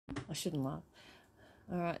I shouldn't laugh.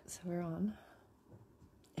 All right, so we're on.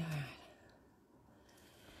 All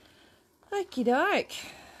right. Okie doke.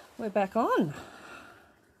 We're back on.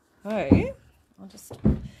 So, I'll just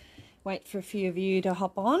wait for a few of you to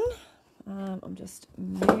hop on. I'm just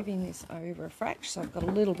moving this over a fraction, so I've got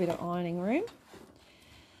a little bit of ironing room.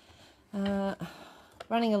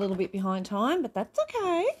 Running a little bit behind time, but that's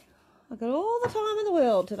okay. I've got all the time in the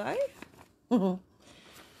world today. All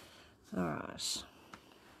right.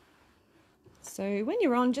 So when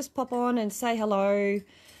you're on, just pop on and say hello.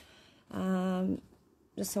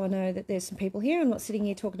 Just so I know that there's some people here. I'm not sitting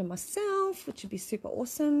here talking to myself, which would be super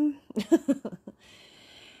awesome.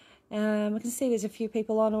 I can see there's a few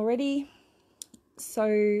people on already.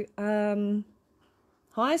 So,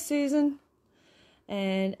 hi Susan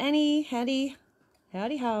and Annie, howdy.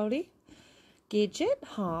 Gidget,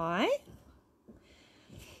 hi.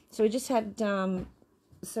 So we just had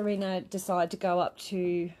Serena decide to go up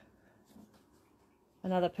to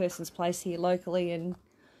another person's place here locally and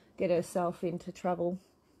get herself into trouble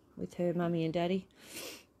with her mummy and daddy.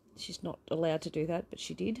 She's not allowed to do that, but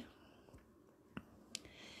she did.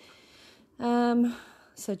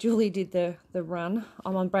 So Julie did the run.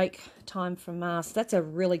 I'm on break time from Mars. That's a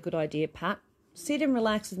really good idea, Pat. Sit and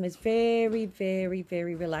relax with me. It's very, very,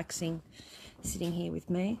 very relaxing sitting here with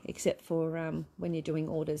me, except for when you're doing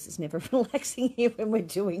orders. It's never relaxing here when we're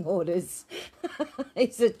doing orders.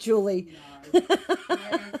 Is it, Julie? No.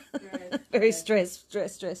 Very stress.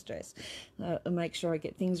 I'll make sure I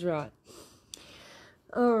get things right.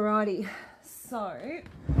 Alrighty. So,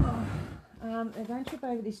 don't trip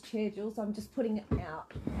over this chair, Jules. I'm just putting it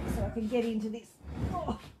out so I can get into this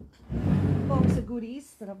box of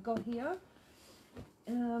goodies that I've got here.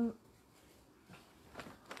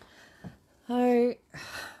 So,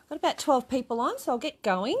 got about 12 people on, so I'll get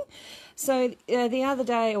going. So the other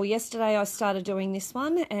day or yesterday I started doing this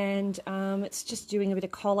one, and it's just doing a bit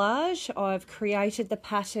of collage. I've created the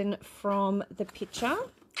pattern from the picture.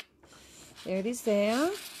 There it is there.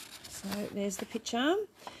 So there's the picture.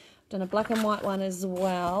 I've done a black and white one as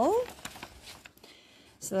well,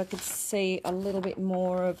 so I could see a little bit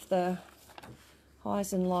more of the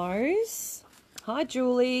highs and lows. Hi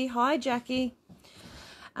Julie, hi Jackie.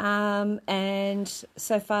 And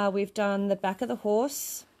so far we've done the back of the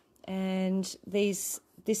horse, and this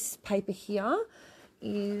paper here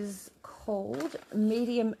is called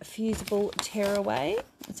Medium Fusible Tearaway.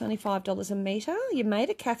 It's only $5 a metre. You made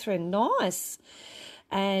it, Catherine. Nice.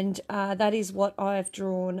 And that is what I've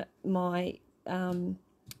drawn my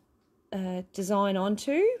design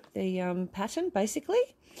onto, the pattern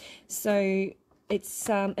basically. So it's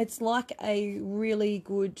like a really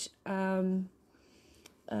good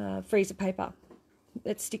freezer paper.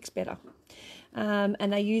 It sticks better.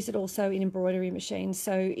 And they use it also in embroidery machines.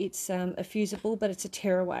 So it's a fusible, but it's a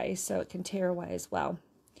tearaway, so it can tear away as well.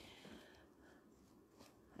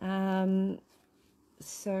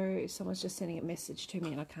 So someone's just sending a message to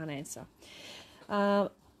me and I can't answer. Oh,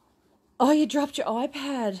 you dropped your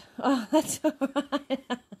iPad. Oh, that's all right.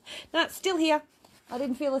 No, it's still here. I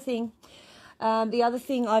didn't feel a thing. The other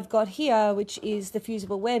thing I've got here, which is the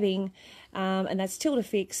fusible webbing, and that's Tilda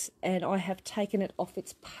Fix, and I have taken it off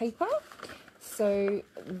its paper. So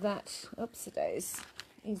that, oops-a-days,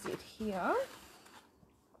 is it here.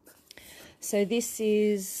 So this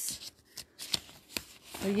is,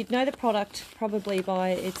 well, you'd know the product probably by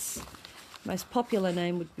its most popular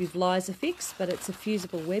name would be Liza Fix, but it's a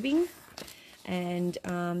fusible webbing. And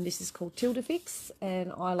this is called Tilda Fix,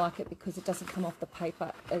 and I like it because it doesn't come off the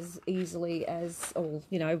paper as easily as, or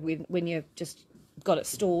you know, when you've just got it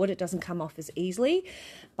stored, it doesn't come off as easily.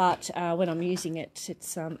 But when I'm using it,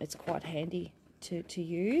 it's quite handy to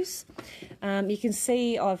use. You can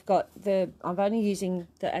see I'm only using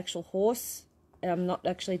the actual horse. I'm not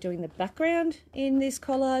actually doing the background in this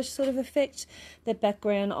collage sort of effect. The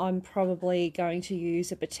background I'm probably going to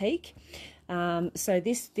use a batik. So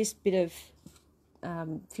this bit of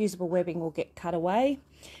fusible webbing will get cut away,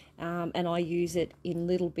 and I use it in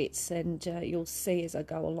little bits, and you'll see as I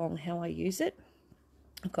go along how I use it.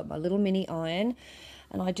 I've got my little mini iron,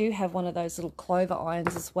 and I do have one of those little clover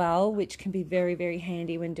irons as well, which can be very, very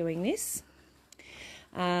handy when doing this.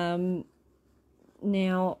 Now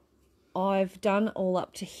I've done all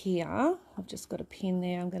up to here. I've just got a pin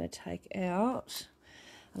there I'm going to take out,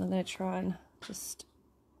 and I'm going to try and just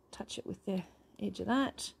touch it with the edge of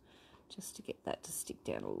that, just to get that to stick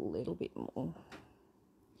down a little bit more.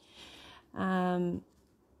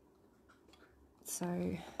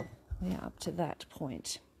 So we're up to that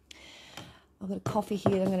point. I've got a coffee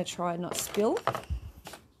here that I'm going to try and not spill.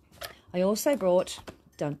 I also brought,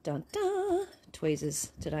 dun dun dun,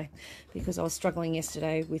 tweezers today because I was struggling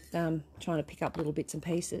yesterday with trying to pick up little bits and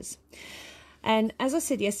pieces. And as I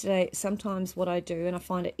said yesterday, sometimes what I do, and I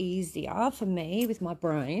find it easier for me with my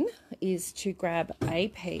brain, is to grab a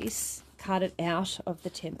piece, cut it out of the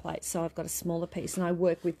template. So I've got a smaller piece and I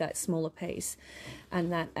work with that smaller piece,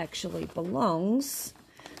 and that actually belongs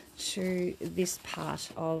to this part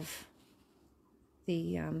of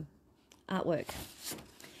the artwork.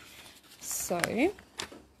 So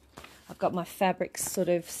I've got my fabrics sort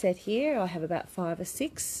of set here. I have about 5 or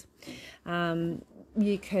 6.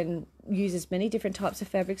 You can use as many different types of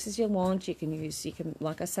fabrics as you want. You can,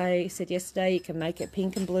 like I said yesterday, you can make it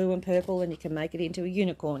pink and blue and purple, and you can make it into a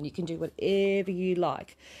unicorn. You can do whatever you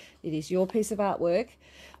like. It is your piece of artwork.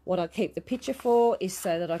 What I keep the picture for is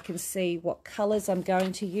so that I can see what colours I'm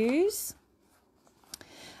going to use.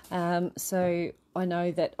 So I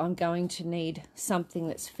know that I'm going to need something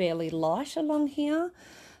that's fairly light along here.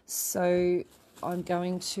 So I'm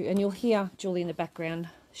going to, and you'll hear Julie in the background.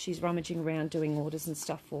 She's rummaging around doing orders and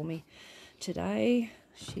stuff for me today.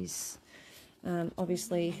 She's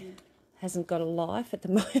obviously hasn't got a life at the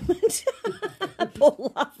moment.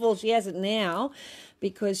 Poor love. Well, she hasn't now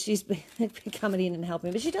because she's been coming in and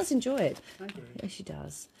helping, but she does enjoy it. I do. Yeah, she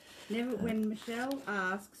does. Never, when Michelle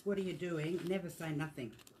asks, what are you doing, never say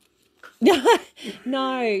nothing. No,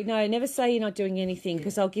 never say you're not doing anything,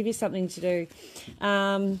 because I'll give you something to do.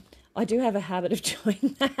 I do have a habit of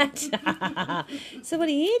doing that. So what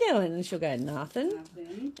are you doing? And she'll go, nothing.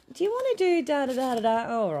 Do you want to do da-da-da-da-da?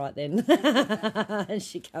 Oh, all right then. And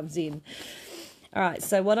she comes in. All right,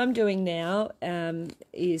 so what I'm doing now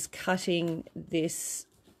is cutting this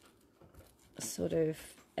sort of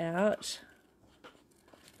out.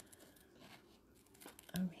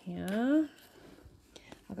 I'm here.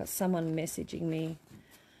 I've got someone messaging me.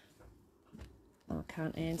 I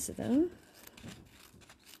can't answer them.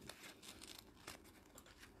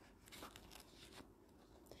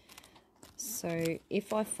 So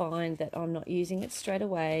if I find that I'm not using it straight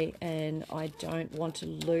away and I don't want to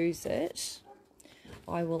lose it,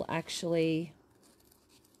 I will actually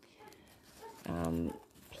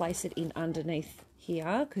place it in underneath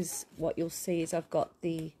here, because what you'll see is I've got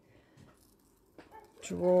the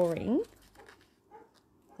drawing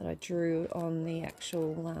that I drew on the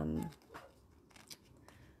actual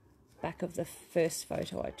back of the first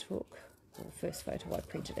photo I took, or first photo I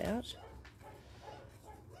printed out.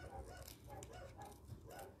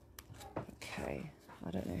 Okay,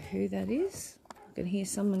 I don't know who that is. I can hear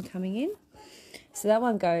someone coming in. So that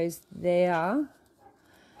one goes there.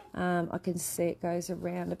 I can see it goes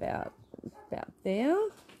around about there.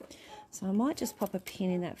 So I might just pop a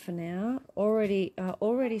pin in that for now.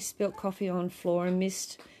 Already spilt coffee on floor and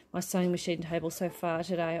missed my sewing machine table so far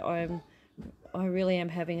today. I really am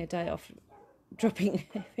having a day off dropping.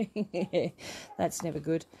 That's never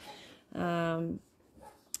good. So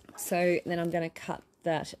then I'm going to cut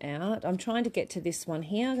that out. I'm trying to get to this one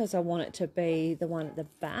here because I want it to be the one at the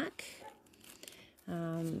back.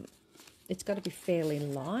 It's got to be fairly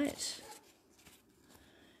light,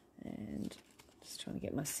 and just trying to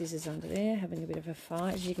get my scissors under there, having a bit of a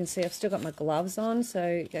fight. As you can see, I've still got my gloves on,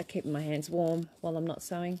 so keeping my hands warm while I'm not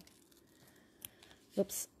sewing.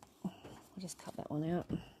 Oops, I'll just cut that one out.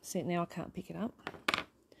 See, now I can't pick it up.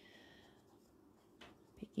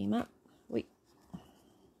 Pick him up. Wait.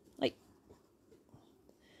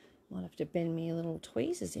 Might have to bend me little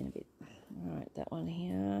tweezers in a bit. All right, that one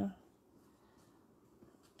here.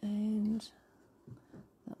 And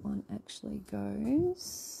that one actually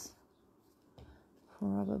goes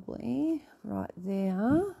probably right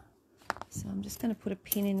there. So I'm just going to put a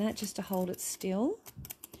pin in that just to hold it still.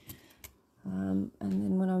 And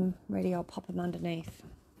then when I'm ready, I'll pop them underneath.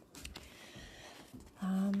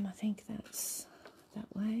 I think that's that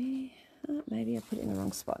way. Maybe I put it in the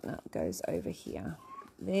wrong spot. No, it goes over here.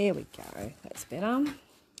 There we go. That's better.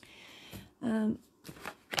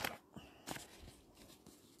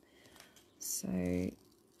 So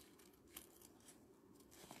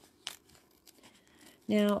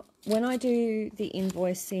now when I do the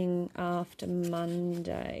invoicing after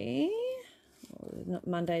Monday, or not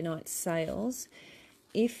Monday night sales,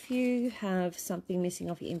 if you have something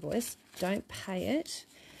missing off your invoice, don't pay it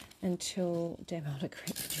until, damn, I want to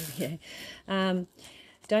correct you here.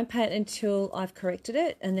 Don't pay it until I've corrected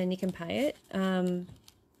it, and then you can pay it.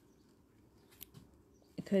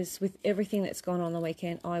 Because with everything that's gone on the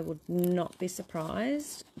weekend, I would not be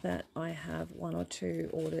surprised that I have 1 or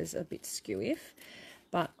 2 orders a bit skew-if.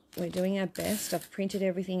 But we're doing our best. I've printed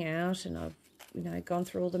everything out, and I've gone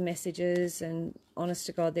through all the messages, and honest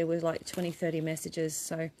to God, there was like 20-30 messages.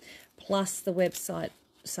 So plus the website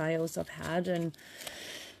sales I've had, and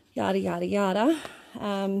yada, yada, yada.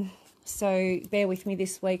 So bear with me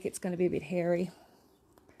this week. It's going to be a bit hairy.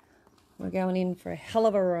 We're going in for a hell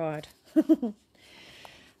of a ride.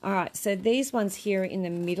 All right, so these ones here are in the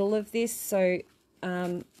middle of this. So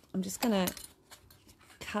I'm just going to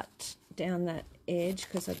cut down that edge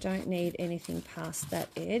because I don't need anything past that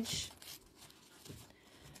edge.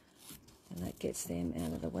 And that gets them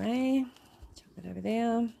out of the way. Chuck it over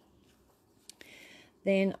there.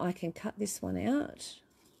 Then I can cut this one out.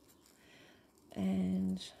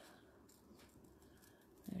 And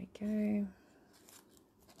there we go.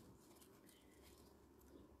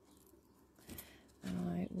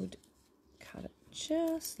 I would cut it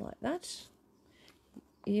just like that.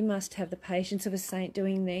 You must have the patience of a saint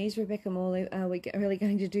doing these. Rebecca Morley, are we really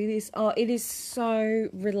going to do this? Oh, it is so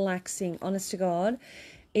relaxing, honest to God.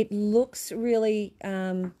 It looks really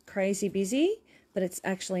crazy busy, but it's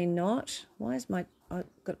actually not. Why is my... I've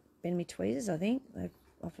got to bend my tweezers, I think. I've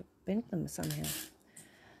bent them somehow.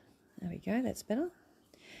 There we go, that's better.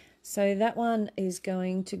 So that one is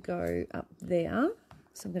going to go up there.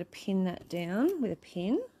 So I'm going to pin that down with a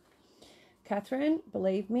pin. Catherine,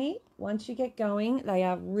 believe me, once you get going, they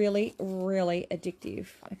are really, really addictive.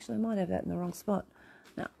 Actually, I might have that in the wrong spot.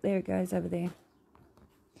 No, there it goes over there.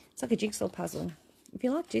 It's like a jigsaw puzzle. If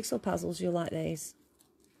you like jigsaw puzzles, you'll like these.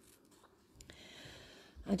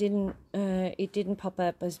 It didn't pop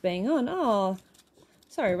up as being on. Oh,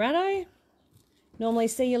 sorry, Rado. Normally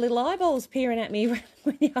see your little eyeballs peering at me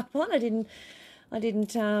when you have one. I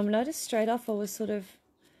didn't notice straight off. I was sort of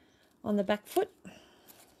on the back foot,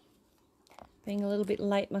 being a little bit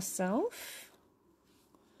late myself.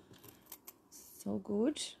 It's all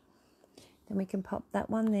good. Then we can pop that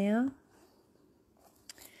one there.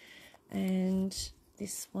 And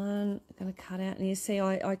this one I'm going to cut out. And you see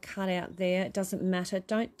I cut out there. It doesn't matter.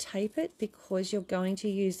 Don't tape it because you're going to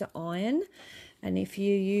use the iron. And if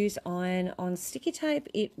you use iron on sticky tape,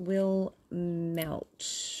 it will melt.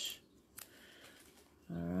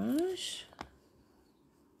 All right.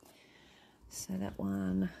 So that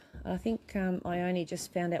one, I think I only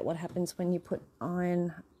just found out what happens when you put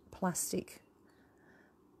iron plastic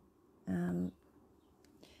on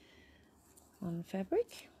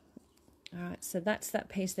fabric. All right, so that's that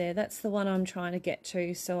piece there. That's the one I'm trying to get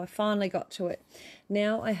to. So I finally got to it.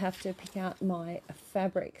 Now I have to pick out my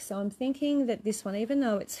fabric. So I'm thinking that this one, even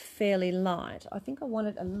though it's fairly light, I think I want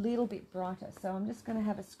it a little bit brighter. So I'm just going to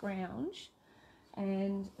have a scrounge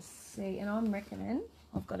and see. And I'm reckoning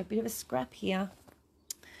I've got a bit of a scrap here.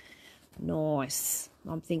 Nice.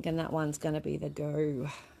 I'm thinking that one's going to be the go.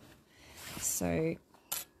 So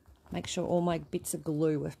make sure all my bits of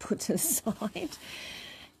glue are put to the side,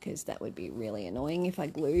 because that would be really annoying if I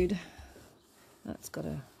glued. That's got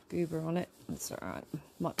a goober on it. That's all right.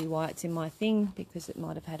 Might be why it's in my thing, because it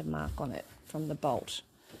might have had a mark on it from the bolt.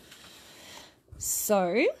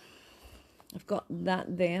 So I've got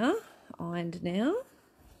that there ironed now.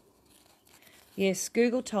 Yes,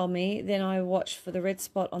 Google told me, then I watch for the red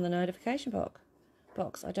spot on the notification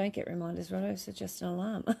box. I don't get reminders, right? It's just an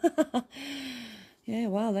alarm. Yeah,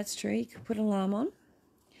 wow, that's true. You could put an alarm on.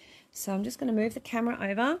 So I'm just going to move the camera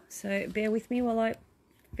over. So bear with me while I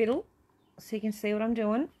fiddle so you can see what I'm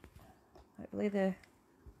doing. Hopefully the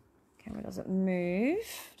camera doesn't move,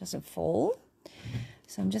 doesn't fall.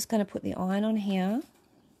 So I'm just going to put the iron on here.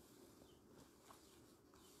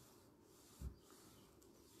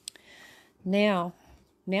 Now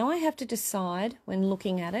I have to decide when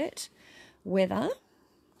looking at it whether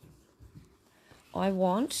I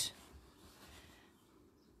want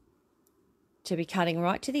to be cutting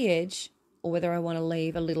right to the edge or whether I want to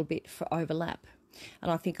leave a little bit for overlap. And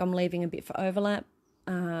I think I'm leaving a bit for overlap,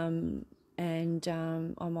 and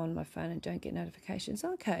I'm on my phone and don't get notifications.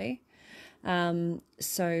 Okay.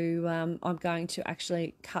 So I'm going to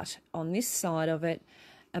actually cut on this side of it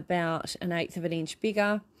about 1/8 of an inch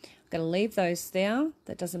bigger. I'm going to leave those there.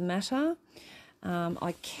 That doesn't matter.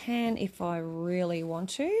 I can, if I really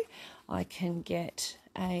want to, I can get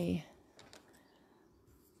a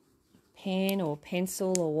pen or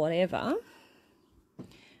pencil or whatever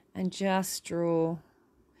and just draw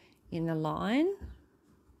in the line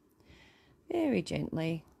very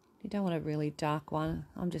gently. You don't want a really dark one.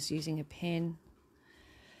 I'm just using a pen.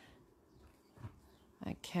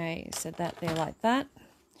 Okay, so that there like that.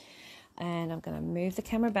 And I'm going to move the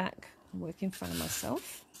camera back, work in front of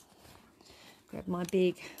myself. Grab my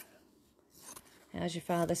big How's Your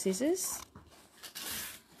Father scissors.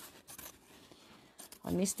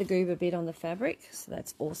 I missed the goober bit on the fabric, so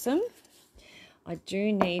that's awesome. I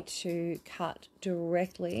do need to cut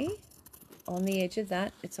directly on the edge of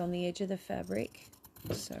that. It's on the edge of the fabric,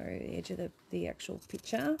 so the edge of the actual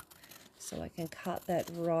picture. so I can cut that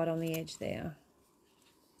right on the edge there.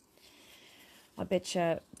 I bet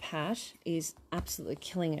you Pat is absolutely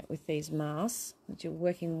killing it with these masks, which are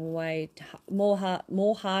working way more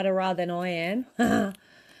harder than I am.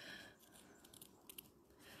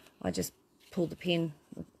 I just pulled the pin.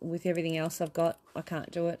 With everything else I've got, I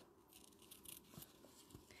can't do it.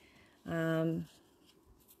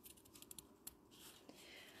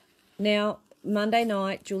 Now, Monday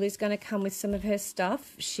night, Julie's going to come with some of her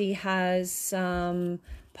stuff. She has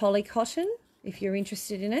poly cotton, if you're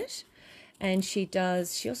interested in it. And she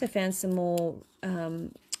also found some more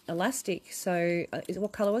elastic. So,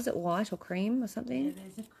 what colour was it? White or cream or something? Yeah,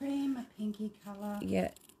 there's a cream, a pinky colour, yeah,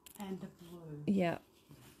 and a blue. Yeah.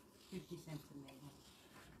 50 cents a metre.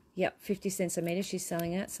 Yep, 50 cents a metre she's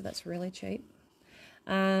selling at, so that's really cheap.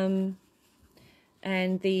 And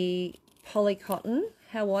the poly cotton,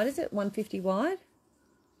 how wide is it? 150 wide?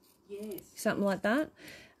 Yes. Something like that.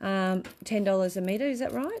 $10 a metre, is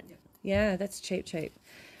that right? Yep. Yeah, that's cheap.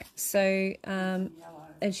 So, and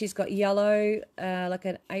she's got yellow, like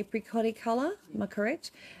an apricot-y colour, am I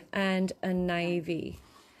correct? And a navy.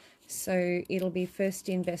 So it'll be first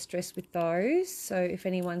in, best dressed with those. So if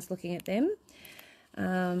anyone's looking at them,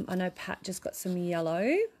 I know Pat just got some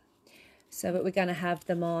yellow. So, but we're going to have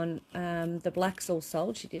them on. The black's all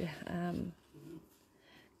sold. She did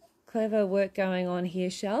clever work going on here,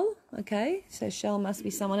 Shell. Okay, so Shell must be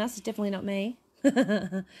someone else. It's definitely not me.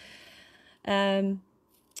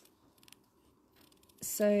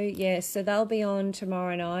 So, yeah, so they'll be on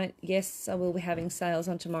tomorrow night. Yes, I will be having sales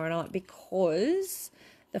on tomorrow night because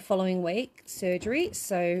the following week, surgery,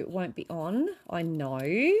 so won't be on. I know.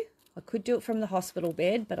 I could do it from the hospital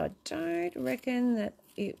bed, but I don't reckon that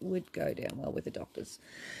it would go down well with the doctors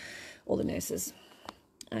or the nurses.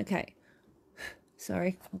 Okay.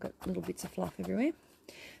 Sorry, I've got little bits of fluff everywhere.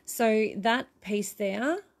 So that piece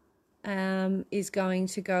there is going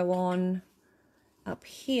to go on up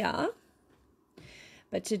here.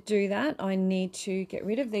 But to do that, I need to get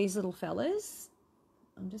rid of these little fellas.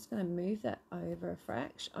 I'm just going to move that over a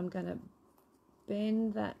fraction. I'm going to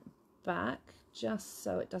bend that back just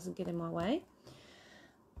so it doesn't get in my way.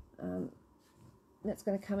 That's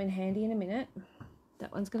going to come in handy in a minute.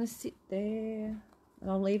 That one's going to sit there.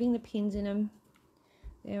 And I'm leaving the pins in them.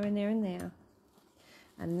 There and there and there.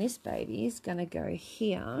 And this baby is going to go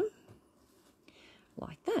here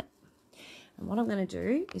like that. And what I'm going to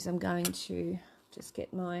do is I'm going to just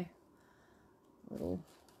get my little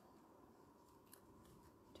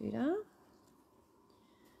doodah.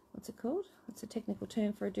 What's it called? What's a technical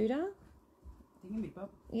term for a doodah? Thingy-bob.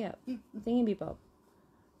 Yeah, thingy-bob.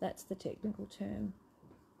 That's the technical term.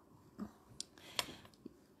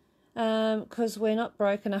 Because we're not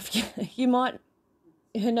broke enough. You might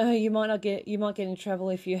get in trouble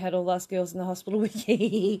if you had all us girls in the hospital with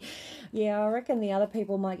you. Yeah, I reckon the other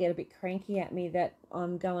people might get a bit cranky at me that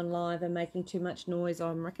I'm going live and making too much noise,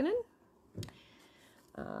 I'm reckoning.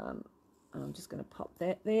 I'm just going to pop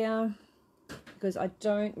that there because I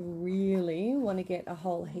don't really want to get a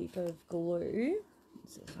whole heap of glue.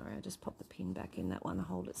 So, sorry, I just popped the pin back in that one to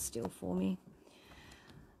hold it still for me.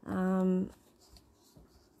 That one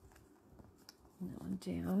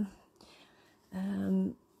down.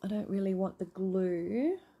 I don't really want the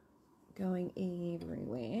glue going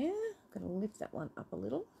everywhere. I'm going to lift that one up a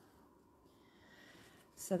little.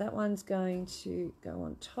 So that one's going to go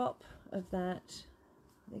on top of that.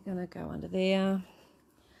 They're going to go under there.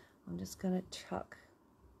 I'm just going to tuck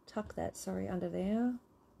that, under there,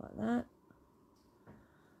 like that.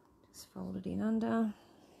 Just fold it in under.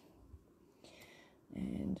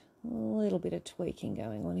 And a little bit of tweaking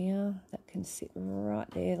going on here. That can sit right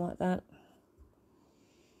there like that.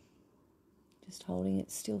 Just holding it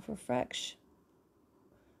still for a fraction.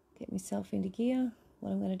 Get myself into gear.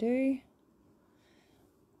 What I'm going to do,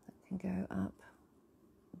 that can go up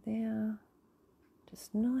there,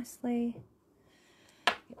 just nicely.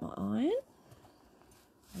 Get my iron.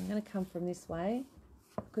 I'm going to come from this way.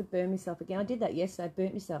 I could burn myself again. I did that yesterday. I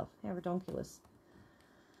burnt myself. How redonkulous.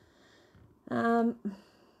 And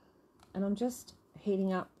I'm just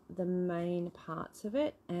heating up the main parts of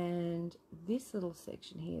it and this little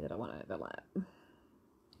section here that I want to overlap.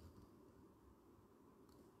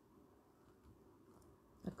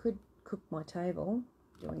 I could cook my table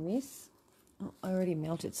doing this. Oh, I already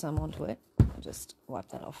melted some onto it. I'll just wipe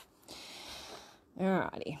that off.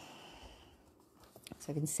 Alrighty.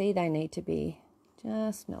 So I can see they need to be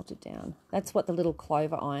just melted down. That's what the little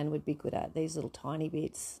clover iron would be good at. These little tiny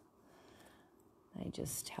bits. They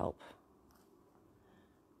just help.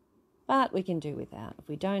 But we can do without. If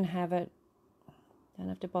we don't have it, don't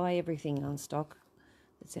have to buy everything on stock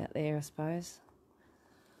that's out there, I suppose.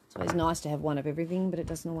 It's always nice to have one of everything, but it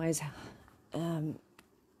doesn't always,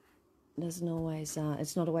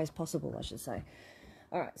 it's not always possible, I should say.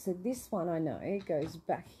 All right, so this one I know goes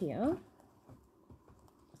back here.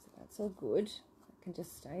 So that's all good. It can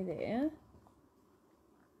just stay there.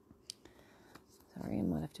 Sorry, I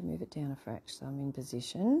might have to move it down a fraction so I'm in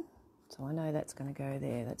position. So I know that's going to go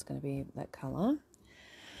there. That's going to be that colour.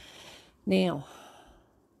 Now,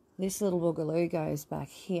 this little boogaloo goes back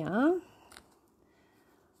here.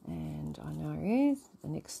 And I know the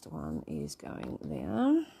next one is going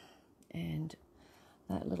there. And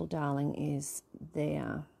that little darling is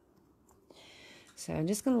there. So I'm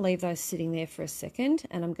just going to leave those sitting there for a second.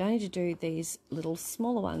 And I'm going to do these little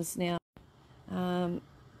smaller ones. Now,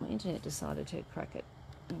 my internet decided to crack it.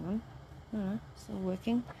 Hang on. No, still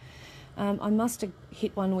working. I must have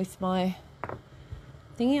hit one with my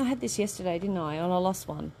thingy. I had this yesterday, didn't I? And I lost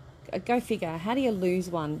one. Go figure. How do you lose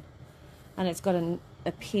one? And it's got a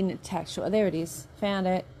pin attached to it. There it is. Found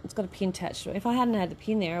it. It's got a pin attached to it. If I hadn't had the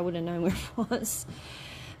pin there, I would have known where it was.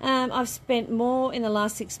 I've spent more in the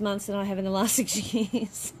last 6 months than I have in the last 6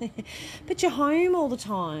 years. But you're home all the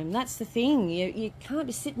time. That's the thing. You can't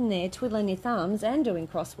be sitting there twiddling your thumbs and doing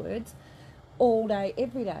crosswords all day,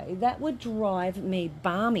 every day. That would drive me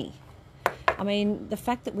balmy. I mean, the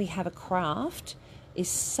fact that we have a craft is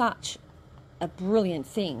such a brilliant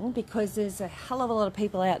thing, because there's a hell of a lot of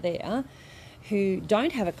people out there who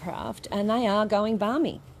don't have a craft and they are going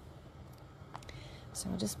balmy. So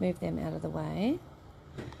I'll just move them out of the way.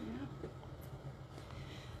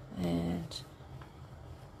 And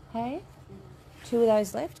hey, 2 of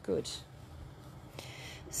those left. Good.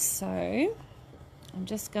 So I'm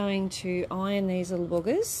just going to iron these little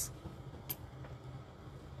boogers.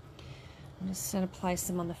 I'm just going to place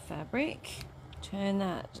them on the fabric. Turn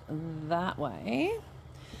that way.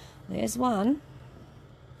 There's one.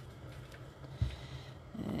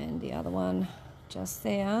 And the other one just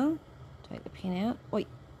there. Take the pin out. Oi,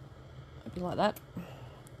 it'd be like that.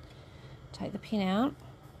 Take the pin out.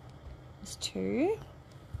 There's 2.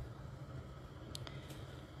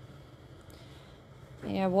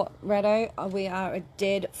 Yeah, what, Rado? We are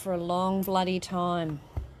dead for a long bloody time.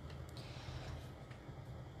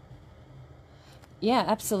 Yeah,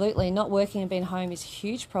 absolutely. Not working and being home is a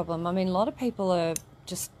huge problem. I mean, a lot of people are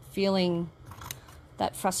just feeling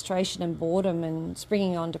that frustration and boredom and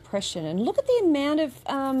springing on depression. And look at the amount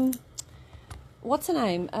of, what's her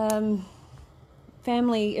name?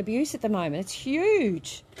 Family abuse at the moment. It's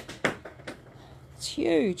huge. It's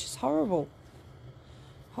huge. It's horrible.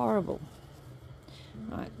 Horrible.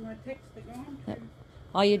 Right. My text gone. Yep.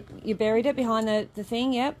 Oh, you buried it behind the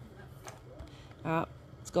thing? Yep.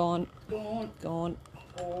 It's gone. Gone.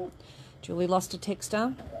 Oh. Julie lost a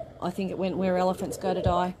texter. I think it went where elephants go to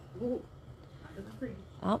die. Ooh. Under the fridge.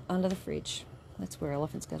 Up under the fridge. That's where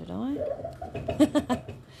elephants go to die.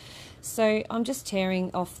 So I'm just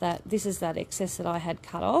tearing off that. This is that excess that I had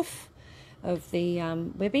cut off of the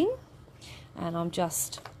webbing, and I'm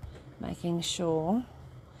just making sure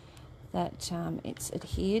that it's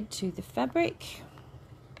adhered to the fabric,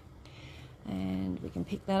 and we can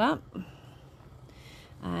pick that up.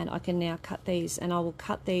 And I can now cut these, and I will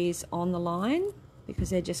cut these on the line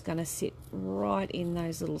because they're just going to sit right in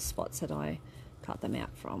those little spots that I cut them out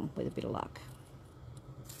from with a bit of luck.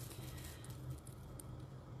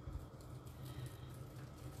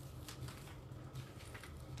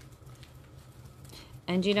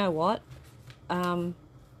 And you know what? Some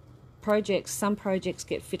projects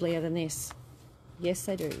get fiddlier than this. Yes,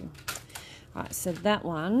 they do. All right, so that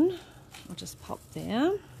one, I'll just pop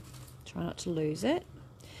there. Try not to lose it.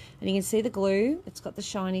 And you can see the glue. It's got the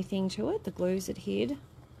shiny thing to it. The glue's adhered.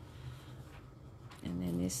 And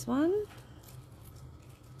then this one.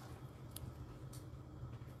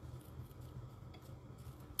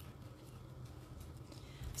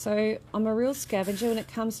 So I'm a real scavenger when it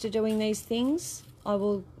comes to doing these things. I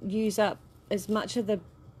will use up as much of the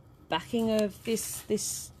backing of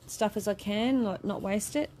this stuff as I can, not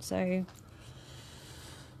waste it. So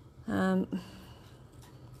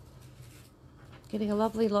getting a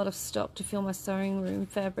lovely lot of stock to fill my sewing room,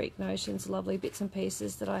 fabric, notions, lovely bits and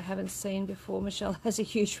pieces that I haven't seen before. Michelle has a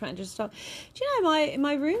huge range of stock. Do you know,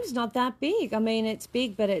 my room's not that big. I mean, it's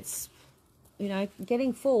big, but it's, you know,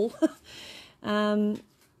 getting full.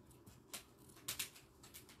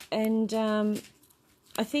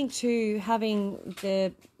 I think too, having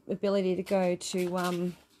the ability to go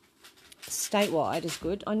to statewide is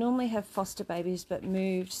good. I normally have foster babies but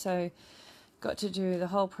moved, so got to do the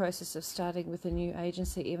whole process of starting with a new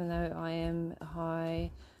agency, even though I am a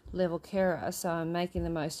high level carer, so I'm making the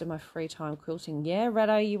most of my free time quilting. Yeah,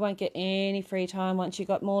 Rado, you won't get any free time once you've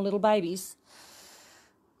got more little babies.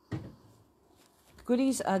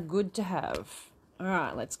 goodies are good to have. All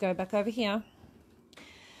right, let's go back over here.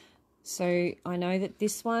 So I know that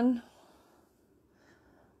this one,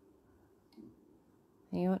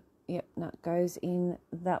 hang on, yep, no, it goes in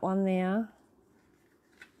that one there.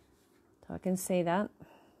 So I can see that.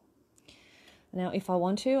 Now, if I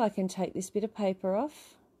want to, I can take this bit of paper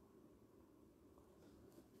off,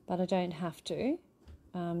 but I don't have to,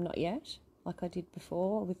 not yet, like I did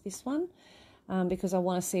before with this one, because I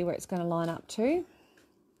want to see where it's going to line up to.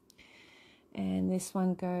 And this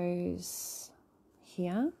one goes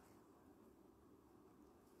here.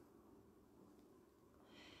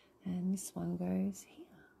 And this one goes here.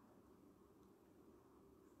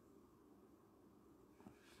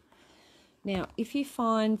 Now, if you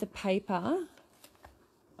find the paper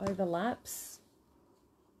overlaps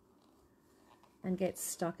and gets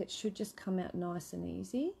stuck, it should just come out nice and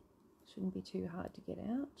easy. Shouldn't be too hard to get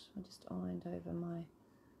out. I just ironed over my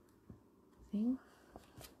thing.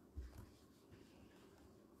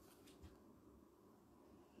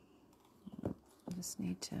 I just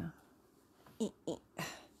need to bit of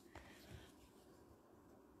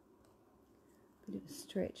a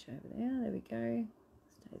stretch over there. There we go.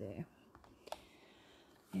 Stay there.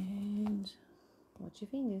 And watch your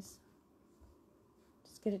fingers.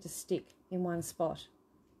 Just get it to stick in one spot.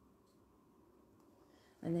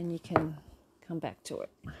 And then you can come back to it.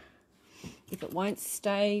 If it won't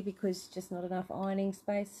stay because just not enough ironing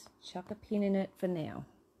space, chuck a pin in it for now.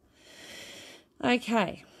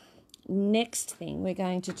 Okay, next thing we're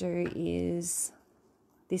going to do is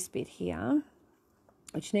this bit here,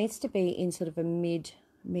 which needs to be in sort of a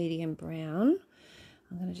medium brown.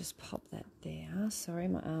 I'm going to just pop that there. Sorry,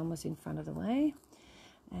 my arm was in front of the way.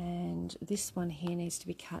 And this one here needs to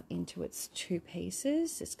be cut into its two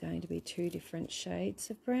pieces. It's going to be two different shades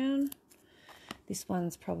of brown. This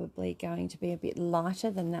one's probably going to be a bit lighter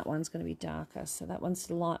than that one's going to be darker. So that one's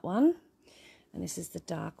the light one, and this is the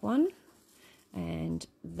dark one. And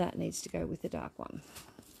that needs to go with the dark one,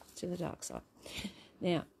 to the dark side.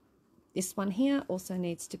 Now, this one here also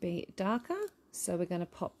needs to be darker. So we're going to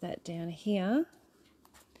pop that down here.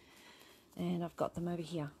 And I've got them over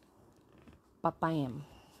here. Ba-bam.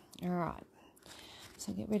 All right.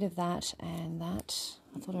 So get rid of that and that.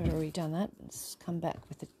 I thought I'd already done that. Let's come back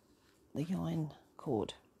with the yarn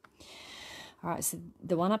cord. All right, so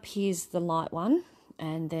the one up here is the light one,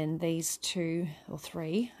 and then these two or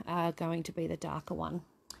three are going to be the darker one.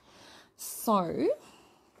 So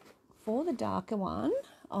for the darker one,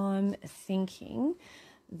 I'm thinking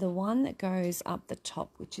the one that goes up the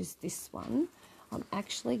top, which is this one, I'm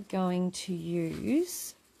actually going to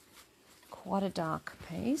use quite a dark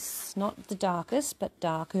piece, not the darkest, but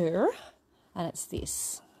darker, and it's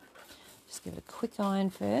this. Just give it a quick iron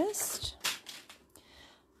first,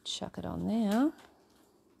 chuck it on there,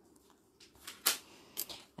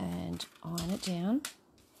 and iron it down.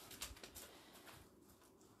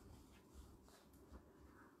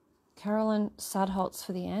 Carolyn Sudholtz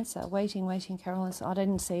for the answer. Waiting, Carolyn. I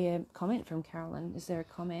didn't see a comment from Carolyn. Is there a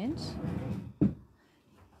comment?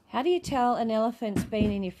 How do you tell an elephant's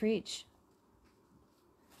been in your fridge?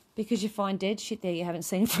 Because you find dead shit there you haven't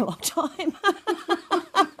seen for a long time.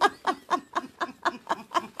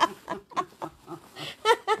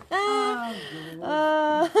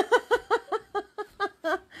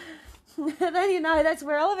 Then you know that's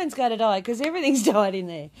where elephants go to die, because everything's died in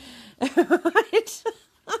there. Right?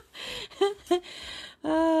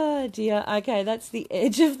 Oh dear. Okay, that's the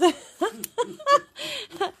edge of the...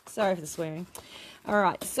 Sorry for the swearing. All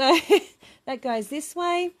right, so that goes this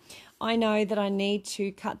way. I know that I need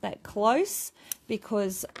to cut that close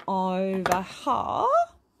because over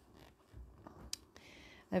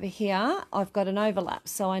here I've got an overlap,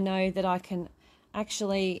 so I know that I can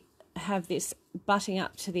actually have this butting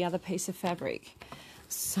up to the other piece of fabric.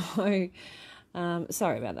 So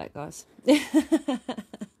sorry about that, guys.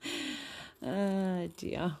 Oh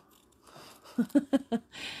dear.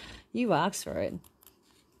 You asked for it.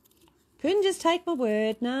 Couldn't just take my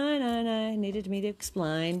word. No. Needed me to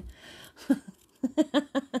explain.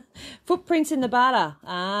 Footprints in the butter.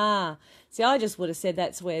 Ah. See, I just would have said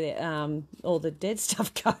that's where all the dead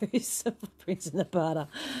stuff goes. Footprints in the butter.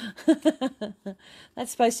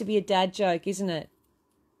 That's supposed to be a dad joke, isn't it?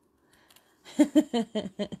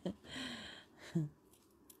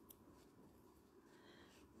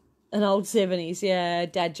 An old 70s, yeah,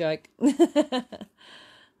 dad joke.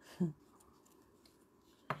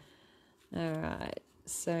 All right,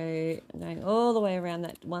 so I'm going all the way around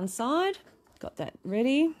that one side. Got that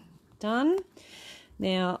ready, done.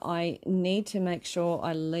 Now I need to make sure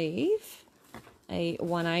I leave a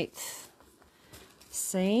 1/8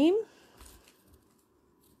 seam.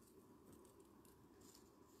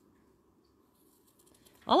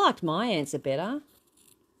 I liked my answer better.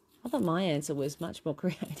 I thought my answer was much more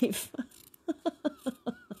creative.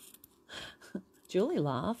 Julie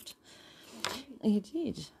laughed. You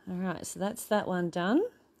did. All right, so that's that one done.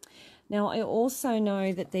 Now, I also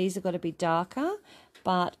know that these have got to be darker,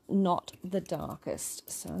 but not the darkest.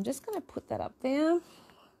 So I'm just going to put that up there.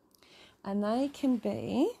 And they can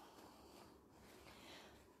be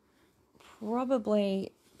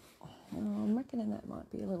probably, I'm reckoning that might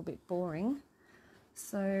be a little bit boring.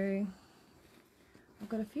 So I've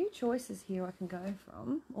got a few choices here I can go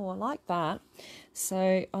from. Oh, I like that.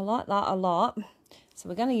 So I like that a lot. So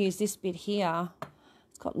we're going to use this bit here.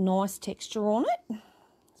 It's got nice texture on it.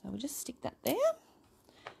 So we'll just stick that there.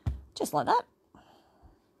 Just like that.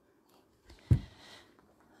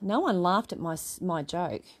 No one laughed at my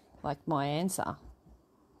joke, like my answer.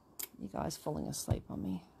 You guys falling asleep on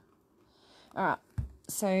me. All right,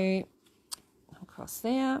 so across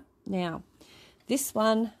there. Now, this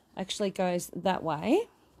one actually goes that way.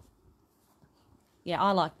 Yeah,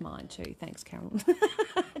 I liked mine too. Thanks, Carolyn.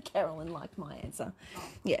 Carolyn liked my answer.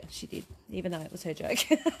 Yeah, she did, even though it was her joke.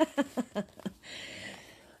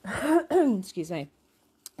 Excuse me.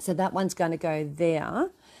 So that one's going to go there.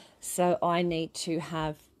 So I need to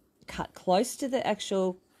have cut close to the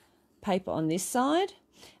actual paper on this side.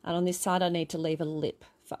 And on this side, I need to leave a lip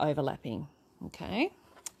for overlapping. Okay.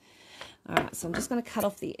 All right, so I'm just going to cut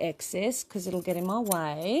off the excess because it'll get in my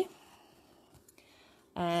way.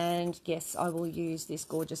 And yes, I will use this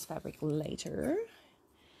gorgeous fabric later.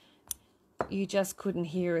 You just couldn't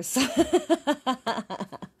hear us.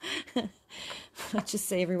 I just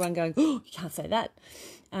see everyone going, oh, you can't say that.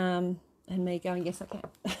 And me going, yes, I can.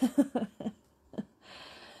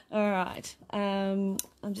 All right. I'm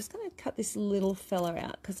just going to cut this little fella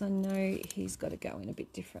out because I know he's got to go in a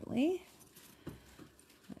bit differently.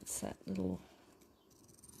 That's that little...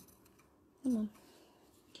 Come on.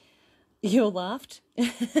 You all laughed?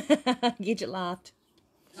 Gidget laughed.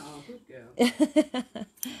 Oh, good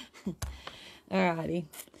girl. Alrighty.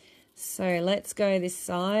 So let's go this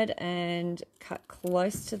side and cut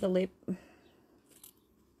close to the lip.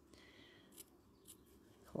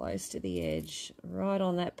 Close to the edge, right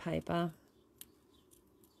on that paper.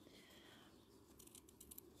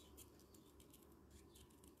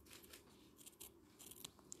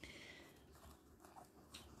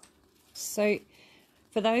 So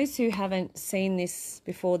for those who haven't seen this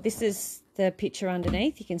before, this is the picture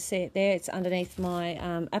underneath. You can see it there. It's underneath my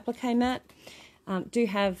applique mat. Do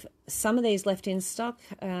have some of these left in stock.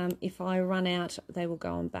 If I run out, they will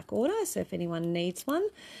go on back order. So if anyone needs one,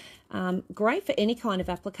 great for any kind of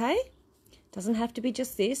applique. Doesn't have to be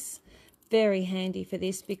just this. Very handy for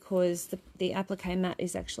this because the applique mat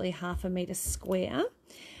is actually 1/2 metre square,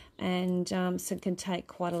 and so it can take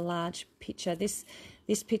quite a large picture. This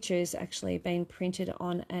picture has actually been printed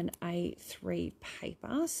on an A3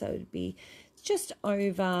 paper, so it'd be just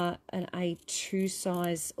over an A2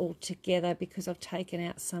 size altogether because I've taken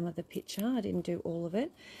out some of the picture. I didn't do all of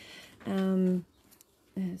it.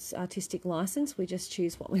 It's artistic license. We just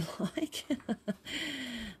choose what we like.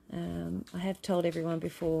 I have told everyone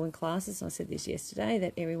before in classes, and I said this yesterday,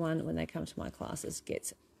 that everyone, when they come to my classes,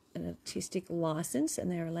 gets an artistic license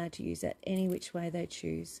and they're allowed to use that any which way they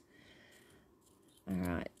choose. All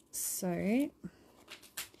right, so I'm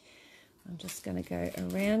just going to go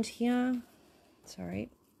around here. Sorry,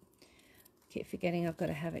 keep forgetting I've got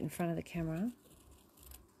to have it in front of the camera.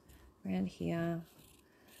 Around here,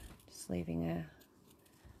 just leaving an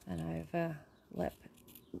overlap,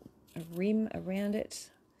 a rim around it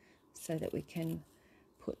so that we can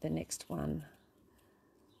put the next one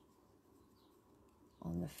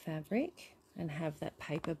on the fabric and have that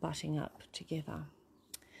paper butting up together.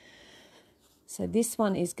 So this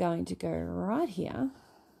one is going to go right here,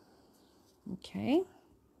 okay,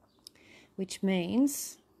 which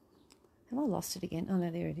means, have I lost it again? Oh no,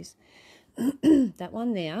 there it is. That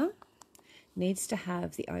one there needs to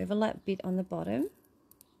have the overlap bit on the bottom,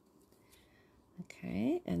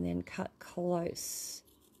 okay, and then cut close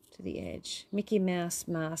to the edge. Mickey Mouse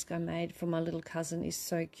mask I made for my little cousin is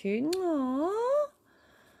so cute. Aww.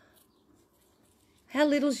 How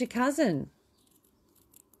little's your cousin?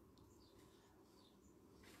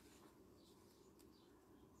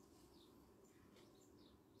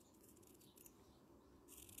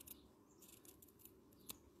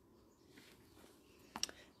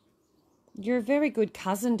 You're a very good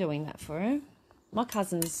cousin doing that for her. My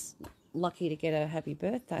cousin's lucky to get a happy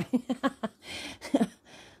birthday.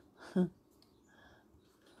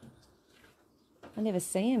 I never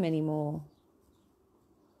see him anymore.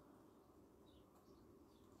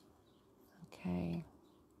 Okay.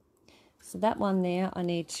 So that one there, I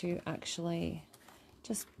need to actually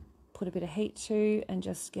just put a bit of heat to and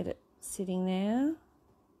just get it sitting there.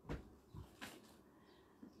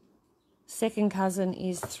 Second cousin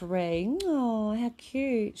is 3. Oh, how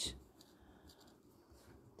cute.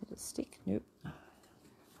 Did it stick? Nope.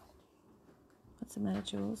 What's the matter,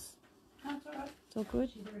 Jules? That's all right. It's all good?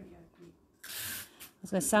 She's already open. I was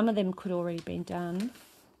going to say, some of them could already been done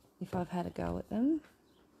if I've had a go at them.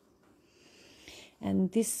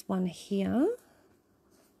 And this one here,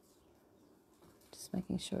 just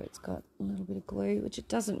making sure it's got a little bit of glue, which it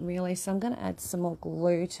doesn't really, so I'm going to add some more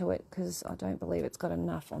glue to it because I don't believe it's got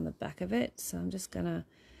enough on the back of it. So I'm just going to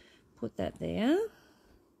put that there.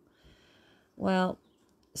 Well,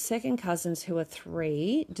 second cousins who are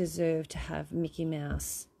 3 deserve to have Mickey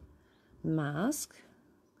Mouse mask.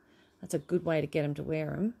 That's a good way to get them to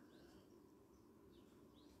wear them.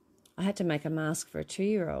 I had to make a mask for a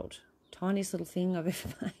 2-year-old. Tiniest little thing I've ever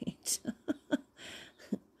made.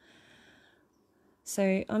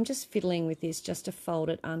 So I'm just fiddling with this just to fold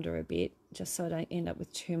it under a bit, just so I don't end up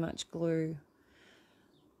with too much glue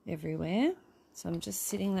everywhere. So I'm just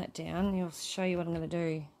sitting that down. I'll show you what I'm going to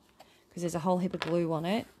do, because there's a whole heap of glue on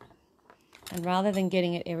it. And rather than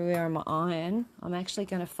getting it everywhere on my iron, I'm actually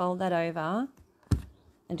going to fold that over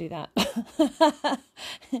and do that.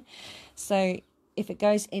 So if it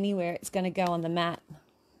goes anywhere, it's going to go on the mat.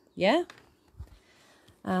 Yeah?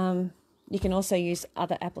 You can also use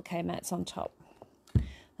other applique mats on top.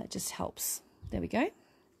 That just helps. There we go.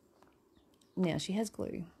 Now she has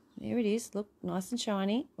glue. There it is. Look, nice and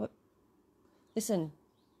shiny. Whoop. Listen,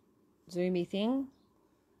 zoomy thing.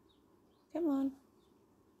 Come on.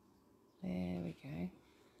 There we go.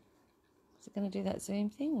 Is it going to do that zoom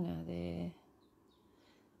thing? No, there.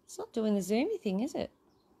 It's not doing the zoomy thing, is it?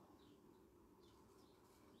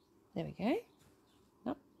 There we go.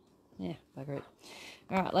 Nope. Yeah, bugger it.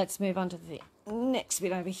 All right, let's move on to the next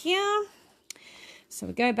bit over here. So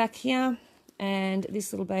we go back here, and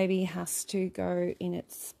this little baby has to go in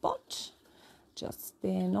its spot just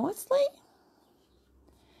there nicely.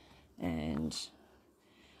 And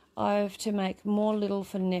I have to make more little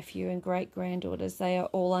for nephew and great-granddaughters. They are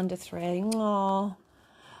all under 3. Aww.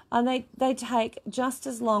 And they take just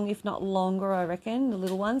as long, if not longer, I reckon, the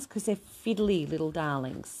little ones, because they're fiddly little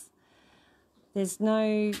darlings. There's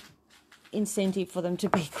no incentive for them to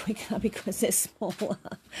be quicker because they're smaller.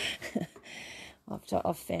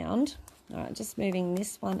 I've found. All right, just moving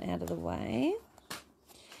this one out of the way.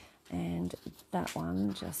 And that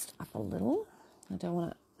one just up a little. I don't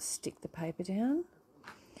want to stick the paper down.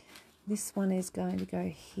 This one is going to go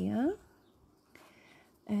here.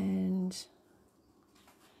 And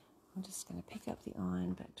I'm just going to pick up the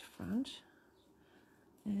iron back to front.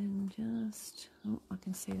 And just, oh, I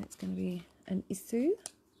can see that's going to be an issue.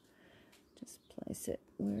 Just place it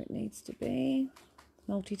where it needs to be.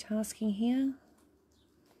 Multitasking here.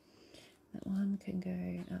 That one can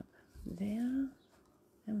go up there.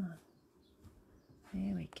 Come on.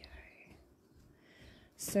 There we go.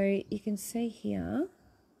 So you can see here,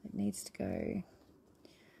 it needs to go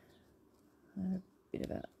a bit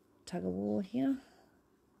of a tug of war here.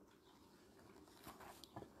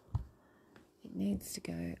 It needs to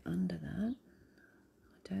go under that.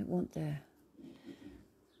 I don't want the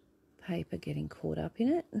paper getting caught up in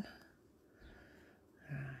it. All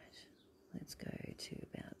right, let's go to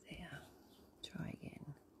about there. Try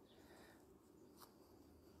again.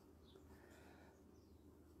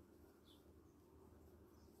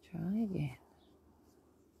 Try again.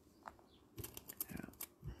 All right,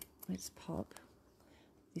 let's pop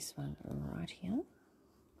this one right here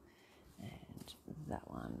and that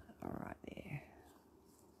one right there.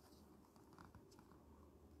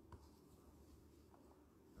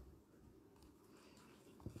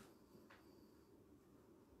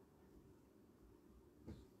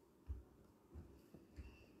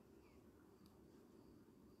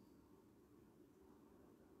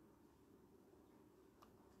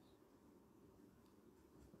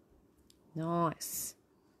 Nice.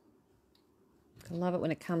 I love it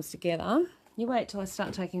when it comes together. You wait till I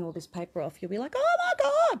start taking all this paper off. You'll be like, oh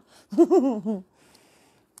my God.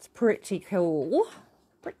 It's pretty cool.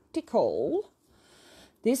 Pretty cool.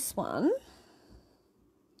 This one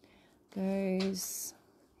goes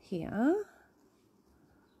here.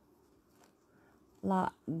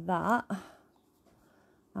 Like that.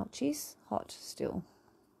 Ouchies. Hot still.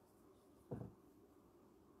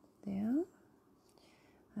 There.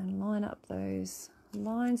 And line up those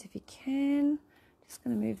lines if you can. Just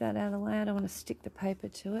going to move that out of the way. I don't want to stick the paper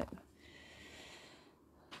to it.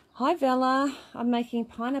 Hi Vella, I'm making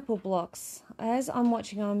pineapple blocks. As I'm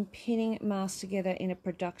watching, I'm pinning masks together in a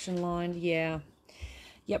production line. Yeah.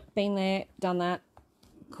 Yep, been there, done that,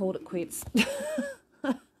 called it quits.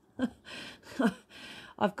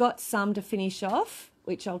 I've got some to finish off,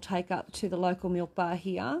 which I'll take up to the local milk bar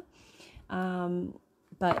here.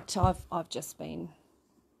 But I've just been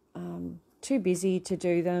too busy to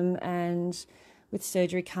do them, and with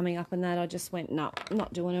surgery coming up and that, I just went, no,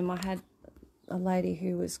 not doing them. I had a lady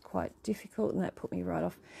who was quite difficult, and that put me right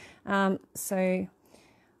off. So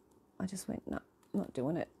I just went, no, not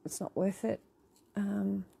doing it. It's not worth it,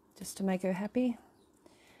 just to make her happy.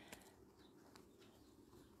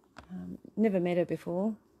 Never met her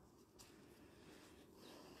before.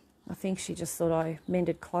 I think she just thought I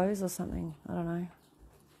mended clothes or something. I don't know.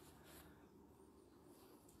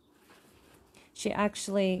 She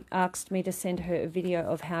actually asked me to send her a video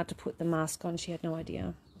of how to put the mask on. She had no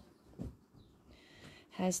idea.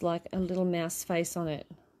 Has like a little mouse face on it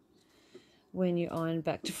when you iron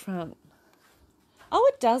back to front. Oh,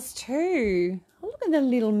 it does too. Oh, look at the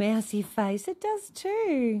little mousy face. It does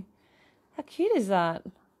too. How cute is that?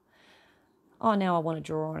 Oh, now I want to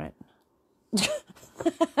draw on it.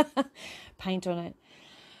 Paint on it.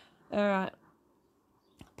 All right.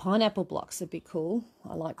 Pineapple blocks would be cool.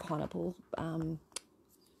 I like pineapple, the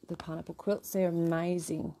pineapple quilts. They're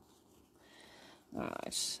amazing. All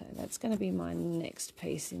right, so that's going to be my next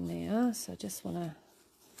piece in there. So I just want to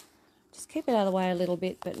just keep it out of the way a little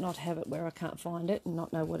bit, but not have it where I can't find it and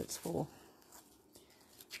not know what it's for.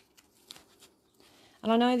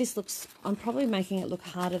 And I know this looks, I'm probably making it look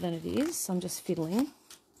harder than it is, so I'm just fiddling.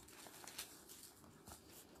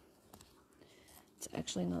 It's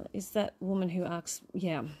actually not, is that woman who asks,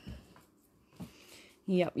 yeah.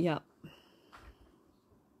 Yep. Yep.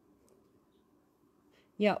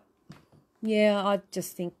 Yeah, I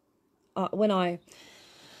just think, when I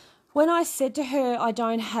said to her I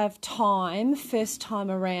don't have time first time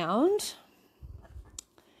around,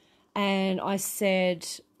 and I said,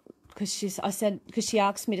 because she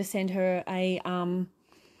asked me to send her a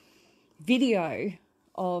video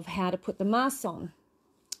of how to put the mask on.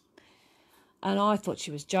 And I thought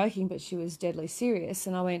she was joking, but she was deadly serious.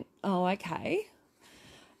 And I went, oh, okay.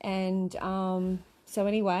 And so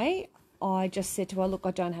anyway, I just said to her, look,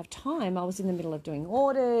 I don't have time. I was in the middle of doing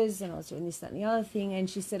orders, and I was doing this, that, and the other thing. And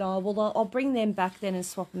she said, oh, well, I'll bring them back then and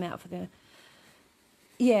swap them out for the...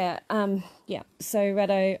 Yeah. So,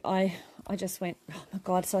 Rado, I just went, oh, my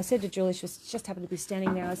God. So I said to Julie, she was just happened to be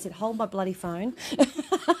standing there. I said, hold my bloody phone.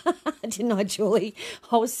 Didn't I, Julie?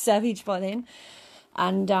 I was savage by then.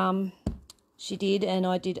 And she did, and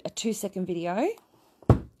I did a 2-second video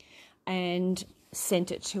and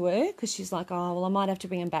sent it to her, because she's like, oh, well, I might have to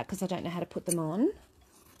bring them back because I don't know how to put them on.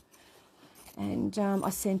 And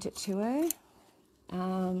I sent it to her,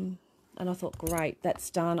 and I thought, great,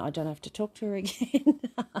 that's done. I don't have to talk to her again.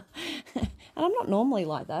 And I'm not normally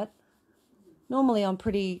like that. Normally I'm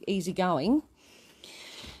pretty easygoing.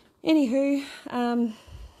 Anywho,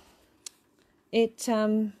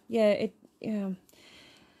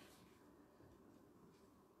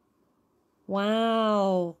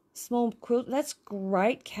 wow, small quilt. That's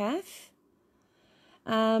great, Kath.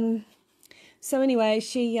 So anyway,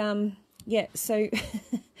 she, so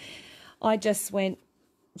I just went,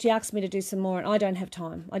 she asked me to do some more, and I don't have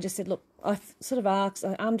time. I just said, look, I sort of asked,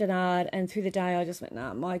 I ummed and ahed, and through the day I just went,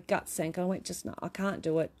 no, my gut sank. I went, just no, I can't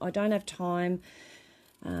do it. I don't have time.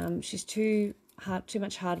 She's too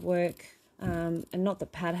much hard work. And not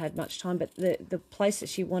that Pat had much time, but the place that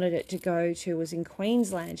she wanted it to go to was in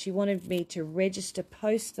Queensland. She wanted me to register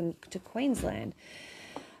post them to Queensland.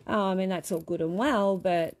 I mean, that's all good and well,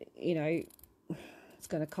 but, you know, it's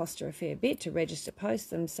going to cost her a fair bit to register post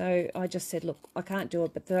them. So I just said, look, I can't do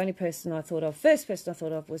it. But the only person I thought of, first person I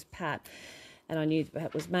thought of was Pat. And I knew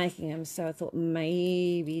Pat was making them. So I thought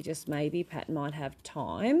maybe, just maybe, Pat might have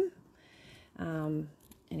time.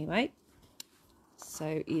 Anyway.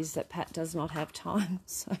 So is that Pat does not have time.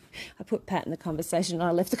 So I put Pat in the conversation, and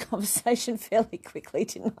I left the conversation fairly quickly,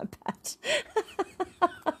 didn't I, Pat?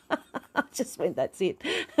 I just went, that's it.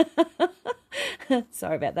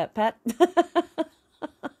 Sorry about that, Pat.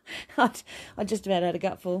 I just about had a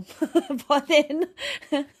gutful by then.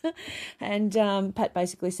 And Pat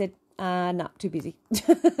basically said, no, too busy.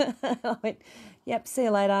 I went, yep, see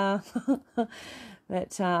you later.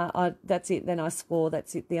 But that's it. Then I swore,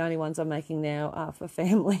 that's it. The only ones I'm making now are for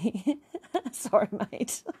family. Sorry,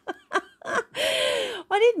 mate.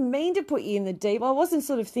 I didn't mean to put you in the deep. I wasn't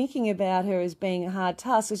sort of thinking about her as being a hard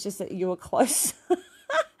task. It's just that you were close.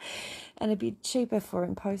 And it'd be cheaper for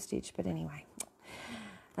in postage. But anyway,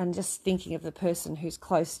 I'm just thinking of the person who's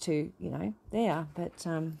close to, you know, there. But,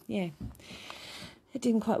 yeah, it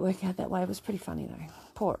didn't quite work out that way. It was pretty funny, though.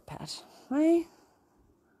 Poor Pat. Hey?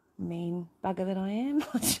 Mean bugger that I am.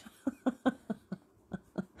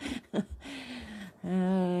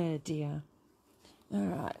 Oh dear. All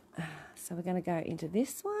right, so we're going to go into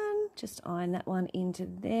this one, just iron that one into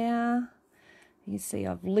there. You see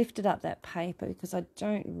I've lifted up that paper because I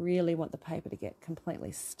don't really want the paper to get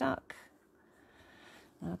completely stuck.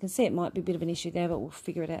 I can see it might be a bit of an issue there, but we'll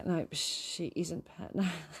figure it out. No, she isn't Pat. No,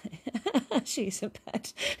 she isn't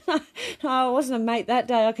Pat. No, I wasn't a mate that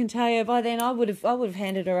day, I can tell you. By then I would have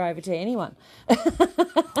handed her over to anyone.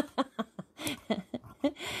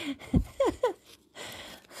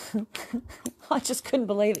 I just couldn't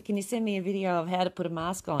believe it. Can you send me a video of how to put a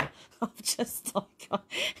mask on? I'm just like,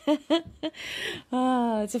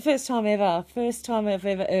 oh, it's the first time I've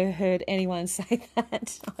ever heard anyone say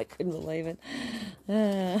that. I couldn't believe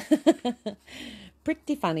it.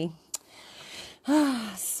 Pretty funny.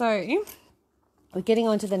 So we're getting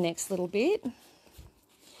on to the next little bit.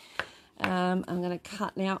 I'm going to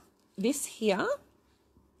cut now this here.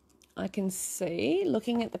 I can see,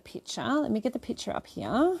 looking at the picture, let me get the picture up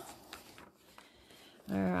here.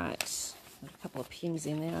 All right, got a couple of pins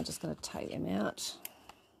in there. I'm just going to take them out.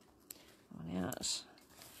 One out.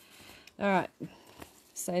 All right,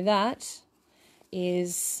 so that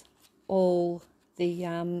is all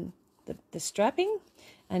the strapping,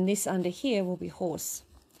 and this under here will be horse.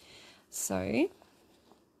 So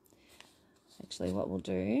actually what we'll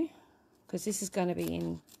do, because this is going to be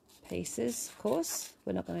in pieces, of course,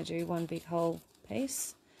 we're not going to do one big whole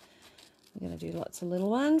piece. We're going to do lots of little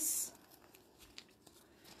ones.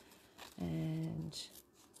 And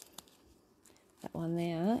that one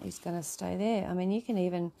there is going to stay there. I mean, you can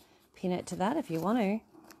even pin it to that if you want to.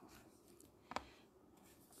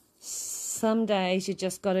 Some days you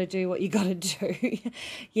just got to do what you got to do.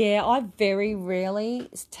 Yeah, I very rarely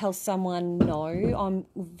tell someone no. I'm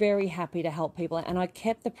very happy to help people, and I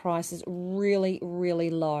kept the prices really, really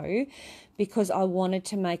low because I wanted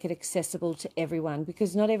to make it accessible to everyone,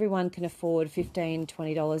 because not everyone can afford $15,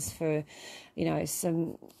 $20 for, you know,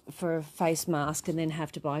 for a face mask and then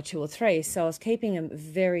have to buy 2 or 3. So I was keeping them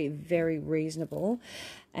very, very reasonable,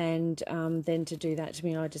 and then to do that to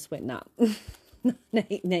me, I just went, nah. Now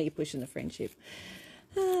you're pushing the friendship.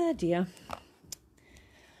 Ah, dear.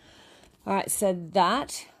 All right, so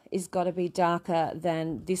that is got to be darker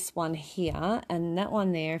than this one here. And that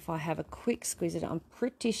one there, if I have a quick squeeze it, I'm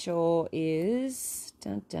pretty sure is...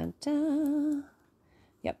 Dun, dun, dun.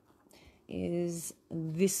 Yep, is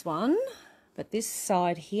this one. But this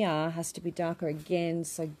side here has to be darker again.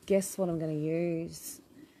 So guess what I'm going to use?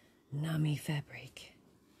 Nummy fabric.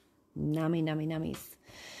 Nummy, nummy, nummies.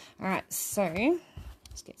 All right, so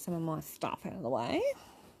let's get some of my stuff out of the way.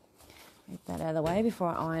 Get that out of the way before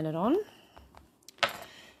I iron it on. Give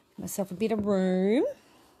myself a bit of room,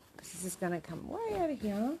 because this is going to come way over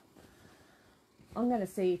here. I'm going to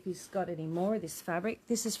see if he's got any more of this fabric.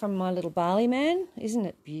 This is from my little barley man. Isn't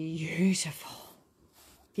it beautiful?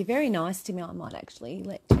 If you're very nice to me, I might actually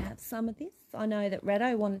let you have some of this. I know that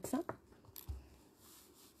Rado wanted some.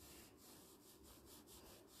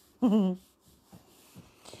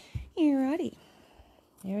 Alrighty,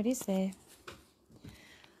 there it is there.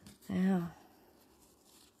 Now,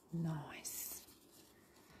 nice.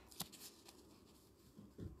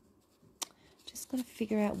 Just got to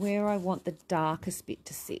figure out where I want the darkest bit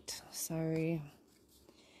to sit. So,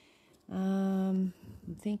 I'm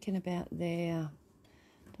thinking about there.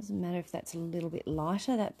 Doesn't matter if that's a little bit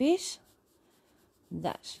lighter, that bit.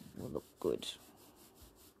 That will look good.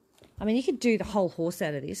 I mean, you could do the whole horse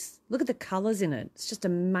out of this. Look at the colours in it. It's just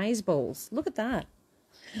amazeballs. Look at that.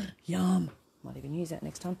 Yum. Might even use that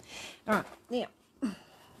next time. All right, now,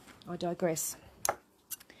 I digress.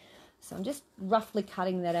 So I'm just roughly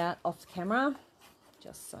cutting that out off the camera,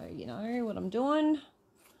 just so you know what I'm doing.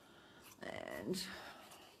 And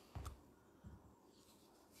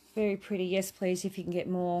very pretty. Yes, please, if you can get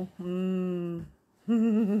more.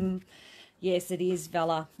 Yes, it is,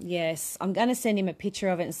 Vella. Yes. I'm going to send him a picture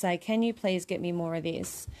of it and say, can you please get me more of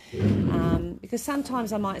this? Because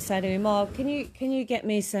sometimes I might say to him, oh, can you get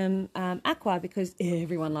me some aqua, because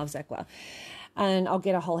everyone loves aqua. And I'll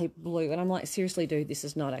get a whole heap of blue. And I'm like, seriously, dude, this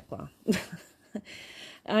is not aqua.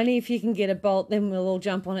 Only if you can get a bolt, then we'll all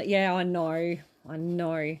jump on it. Yeah, I know.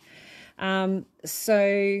 I'm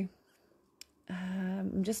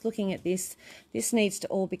just looking at this. This needs to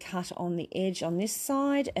all be cut on the edge on this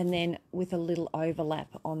side, and then with a little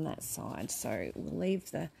overlap on that side. So we'll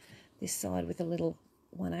leave this side with a little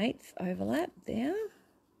 1/8 overlap there.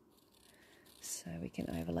 So we can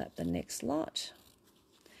overlap the next lot.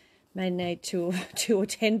 May need two or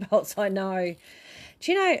 10 bolts, I know.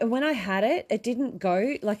 Do you know, when I had it, it didn't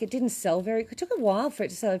go, like it didn't sell it took a while for it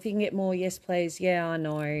to sell. If you can get more, yes please. Yeah, I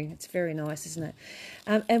know. It's very nice, isn't it?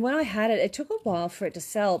 And when I had it, it took a while for it to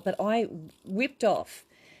sell, but I whipped off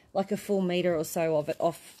like a full metre or so of it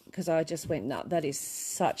off, because I just went, no, that is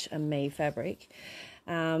such a me fabric.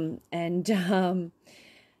 Yeah,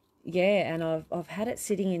 and I've had it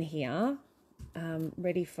sitting in here,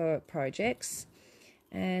 ready for projects.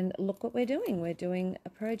 And look what we're doing. We're doing a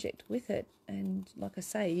project with it. And like I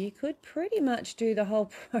say, you could pretty much do the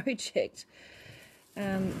whole project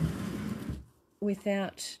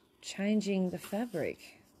without changing the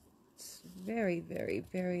fabric. It's very, very,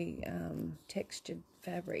 very textured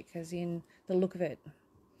fabric, as in the look of it.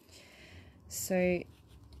 So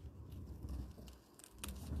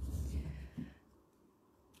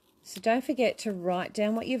don't forget to write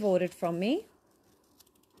down what you've ordered from me,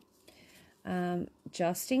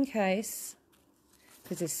 just in case,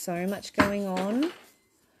 because there's so much going on.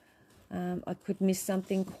 I could miss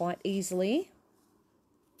something quite easily.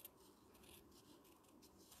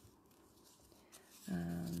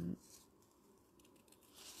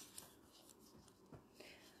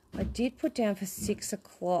 I did put down for 6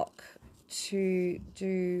 o'clock to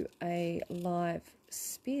do a live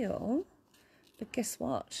spiel, but guess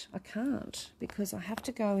what? I can't, because I have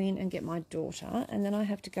to go in and get my daughter, and then I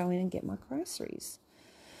have to go in and get my groceries.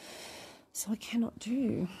 So I cannot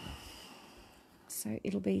do. So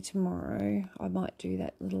it'll be tomorrow. I might do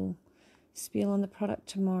that little spiel on the product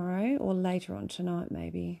tomorrow, or later on tonight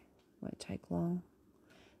maybe. Won't take long.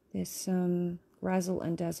 There's some razzle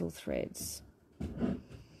and dazzle threads.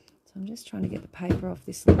 So I'm just trying to get the paper off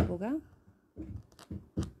this little booger.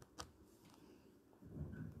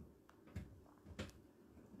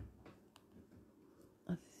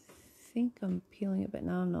 I think I'm peeling it, but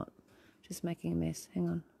no, I'm not. Just making a mess. Hang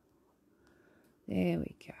on. There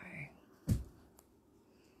we go.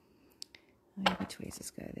 Where the tweezers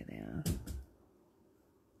go? There they are.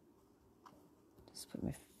 Just put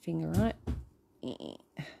my finger right.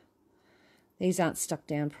 These aren't stuck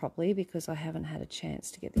down properly because I haven't had a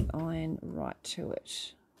chance to get the iron right to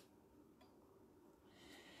it.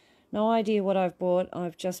 No idea what I've bought.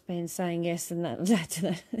 I've just been saying yes and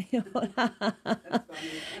that.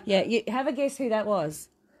 Yeah, you have a guess who that was.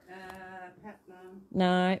 Pat, Mum.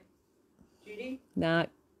 No. Judy? No.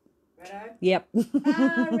 Redo? Yep.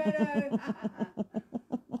 Redo.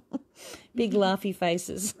 Big laughy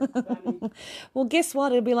faces. Well, guess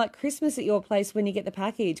what? It'll be like Christmas at your place when you get the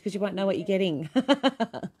package, because you won't know what you're getting.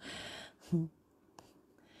 As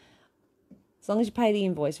long as you pay the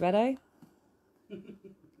invoice, Rado.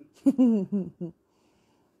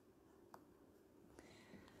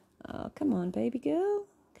 Oh, come on, baby girl.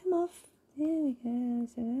 Come off. There we go.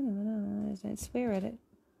 Don't swear at it.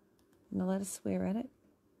 I'm not allowed to swear at it.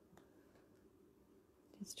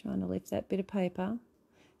 Just trying to lift that bit of paper.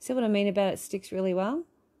 See what I mean about it sticks really well?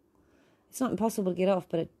 It's not impossible to get off,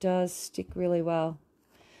 but it does stick really well.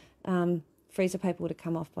 Freezer paper would have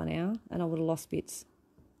come off by now, and I would have lost bits.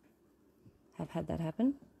 Have had that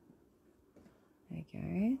happen. There you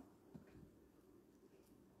go.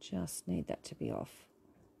 Just need that to be off.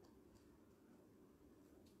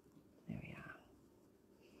 There we are.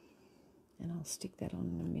 And I'll stick that on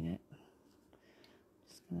in a minute.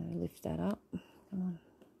 Just going to lift that up. Come on.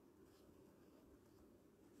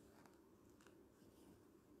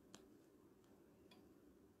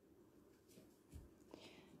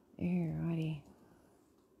 Alrighty.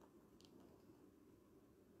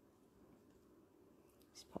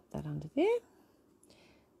 Just pop that under there.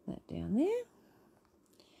 That down there.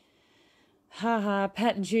 Ha ha,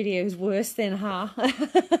 Pat and Judy is worse than ha.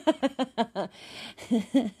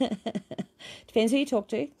 Depends who you talk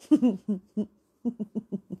to.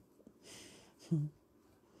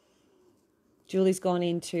 Julie's gone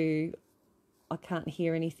into I can't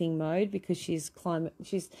hear anything mode because she's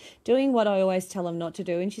doing what I always tell them not to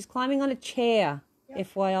do, and she's climbing on a chair. Yep.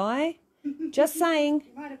 FYI. Just saying.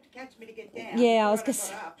 You might have to catch me to get down. Yeah, I was going to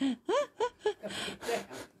say.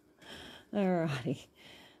 Alrighty.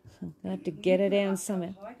 I have to get her down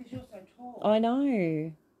somewhere. Because you're so tall. I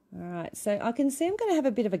know. Alright, so I can see I'm going to have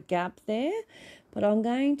a bit of a gap there, but I'm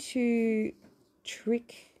going to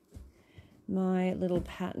trick my little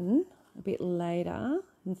pattern a bit later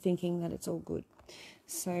and thinking that it's all good.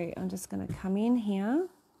 So I'm just going to come in here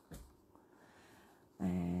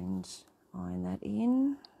and iron that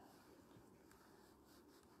in.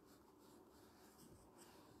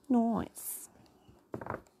 Nice.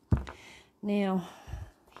 Now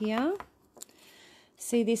here,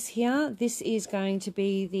 see this here? This is going to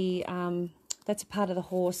be the, that's a part of the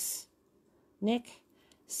horse neck.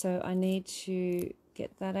 So I need to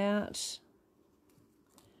get that out.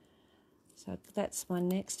 So that's my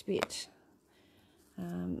next bit.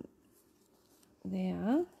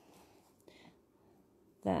 There.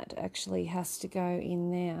 That actually has to go in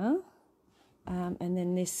there. and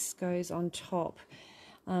then this goes on top.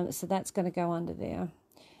 So that's going to go under there.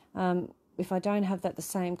 If I don't have that the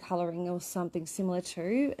same colouring or something similar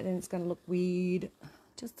to, then it's going to look weird.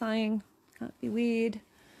 Just saying, can't be weird.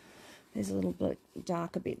 There's a little bit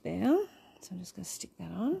darker bit there, so I'm just going to stick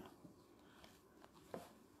that on.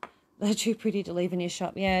 They're too pretty to leave in your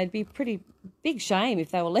shop. Yeah, it'd be a pretty big shame if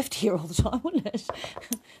they were left here all the time, wouldn't it?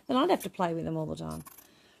 Then I'd have to play with them all the time.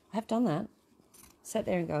 I have done that. Sat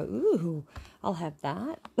there and go, ooh, I'll have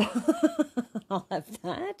that. I'll have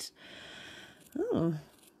that. Oh,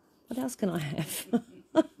 what else can I have?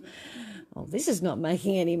 Oh, this is not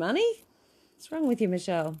making any money. What's wrong with you,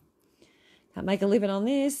 Michelle? Can't make a living on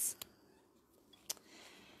this.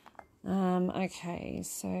 Okay,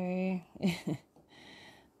 so...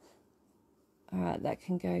 all right, that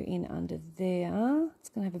can go in under there. It's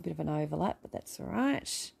going to have a bit of an overlap, but that's all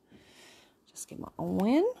right. Just get my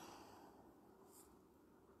iron.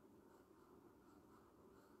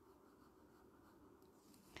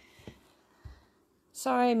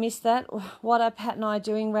 Sorry, I missed that. What are Pat and I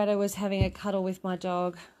doing? Rado was having a cuddle with my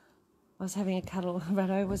dog.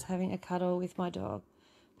 Rado was having a cuddle with my dog.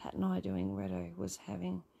 Pat and I doing, Rado was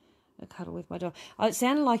having a cuddle with my dog. Oh, it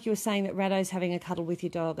sounded like you were saying that Rado's having a cuddle with your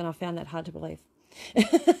dog, and I found that hard to believe.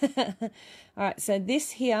 All right, so this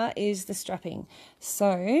here is the strapping.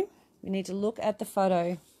 So we need to look at the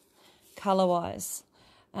photo colour-wise,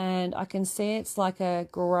 and I can see it's like a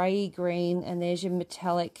grey green, and there's your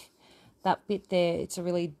metallic. That bit there, it's a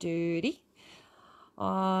really dirty.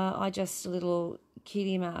 I just a little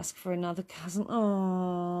kitty mask for another cousin.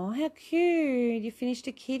 Oh, how cute. You finished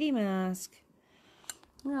a kitty mask.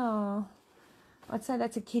 Oh, I'd say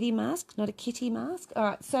that's a kitty mask, not a kitty mask. All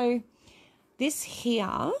right, so this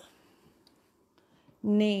here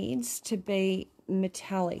needs to be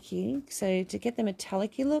metallic-y. So to get the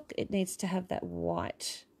metallic-y look, it needs to have that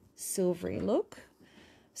white silvery look.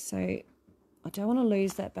 So I don't want to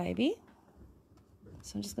lose that baby.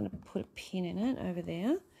 So I'm just going to put a pin in it over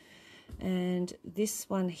there. And this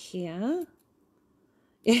one here,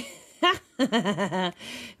 it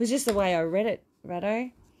was just the way I read it,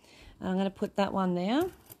 Rado. I'm going to put that one there.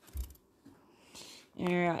 All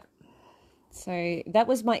right. So that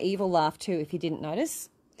was my evil laugh too, if you didn't notice.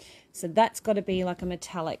 So that's got to be like a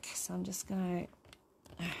metallic. So I'm just going to...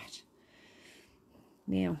 All right.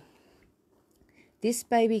 Now, this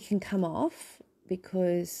baby can come off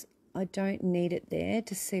because I don't need it there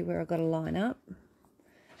to see where I've got to line up.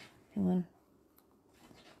 Hang on.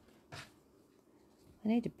 I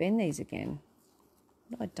need to bend these again.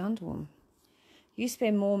 What have I done to them? You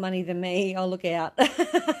spend more money than me. I'll look out.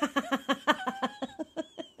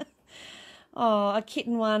 Oh, a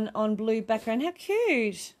kitten one on blue background. How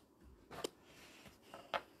cute.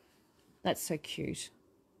 That's so cute.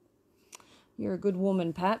 You're a good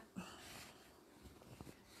woman, Pat. A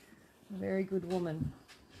very good woman.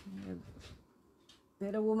 You're a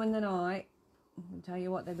better woman than I. I'll tell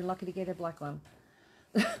you what, they'd be lucky to get a black one.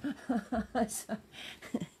 So,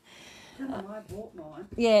 I bought mine.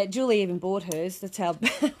 yeah, Julie even bought hers. That's how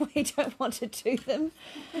we don't want to do them.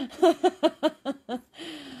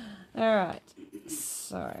 All right.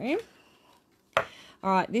 So,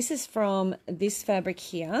 all right, this is from this fabric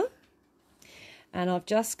here. And I've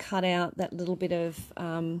just cut out that little bit of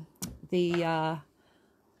the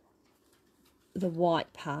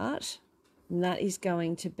white part. And that is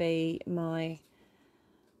going to be my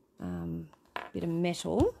bit of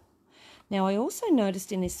metal. Now, I also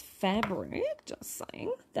noticed in this fabric, just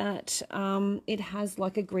saying, that it has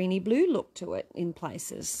like a greeny blue look to it in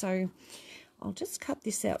places. So I'll just cut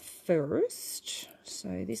this out first.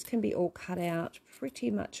 So this can be all cut out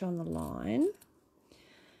pretty much on the line.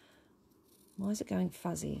 Why is it going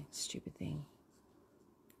fuzzy? Stupid thing.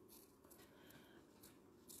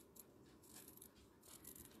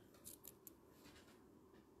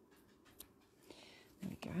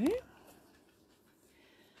 There we go.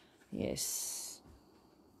 Yes.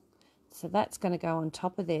 So that's going to go on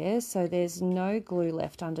top of there. So there's no glue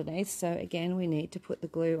left underneath. So again, we need to put the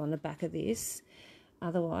glue on the back of this.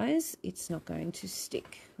 Otherwise, it's not going to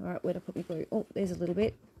stick. All right, where'd I put my glue? Oh, there's a little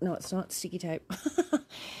bit. No, it's not. Sticky tape.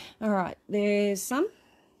 All right, there's some.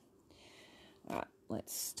 All right,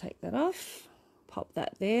 let's take that off. Pop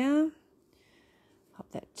that there. Pop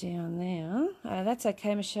that down there. That's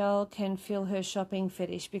okay. Michelle can feel her shopping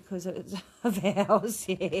fetish because it's of ours.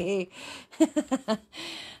 Yeah.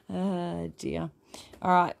 Oh, dear.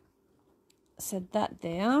 All right. So that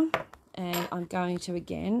there. And I'm going to,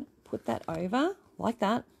 again, put that over like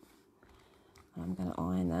that. I'm going to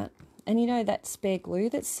iron that. And you know that spare glue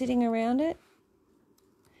that's sitting around it?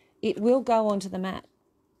 It will go onto the mat.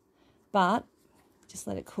 But just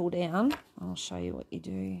let it cool down. I'll show you what you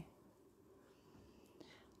do.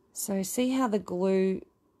 So see how the glue,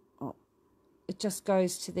 it just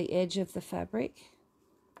goes to the edge of the fabric.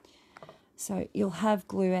 So you'll have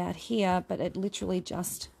glue out here, but it literally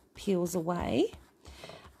just peels away.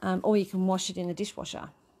 Or you can wash it in the dishwasher.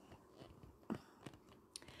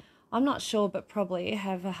 I'm not sure, but probably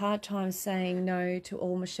have a hard time saying no to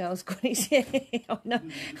all Michelle's goodies. Yeah,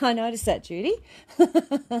 I noticed that, Judy.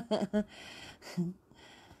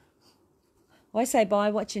 I say buy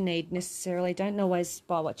what you need necessarily. Don't always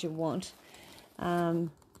buy what you want.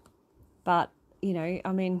 But, you know,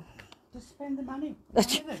 I mean... Just spend the money.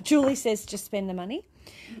 Julie says just spend the money.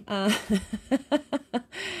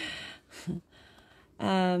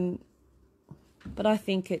 But I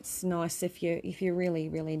think it's nice if you really,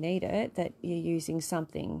 really need it, that you're using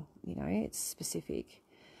something, you know, it's specific.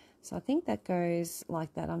 So I think that goes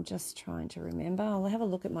like that. I'm just trying to remember. I'll have a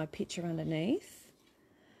look at my picture underneath.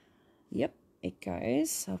 Yep, it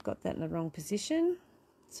goes. I've got that in the wrong position.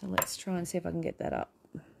 So let's try and see if I can get that up.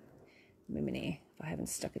 If I haven't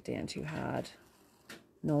stuck it down too hard.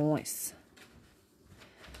 Nice.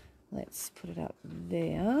 Let's put it up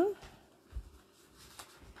there.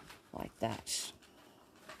 Like that.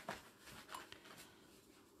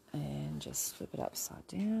 And just flip it upside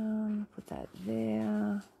down. Put that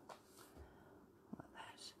there. Like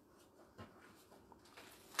that.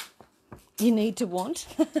 You need to want.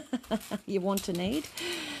 You want to need.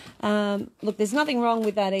 Look, there's nothing wrong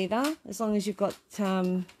with that either. As long as you've got...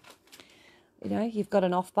 you know, you've got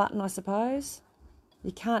an off button, I suppose.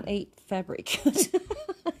 You can't eat fabric,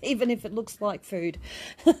 even if it looks like food.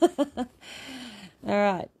 All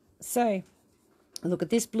right, so look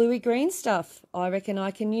at this bluey green stuff. I reckon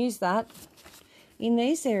I can use that in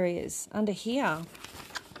these areas under here.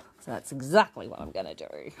 So that's exactly what I'm going to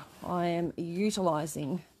do. I am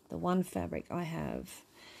utilising the one fabric I have.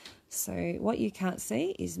 So what you can't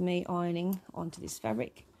see is me ironing onto this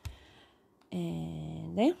fabric.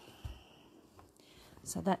 And there.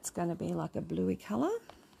 So that's going to be like a bluey colour.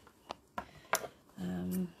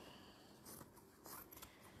 And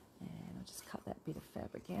I'll just cut that bit of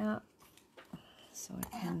fabric out so I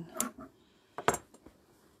can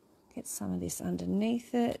get some of this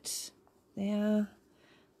underneath it. There,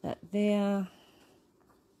 that there.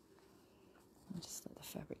 I'll just let the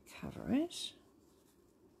fabric cover it.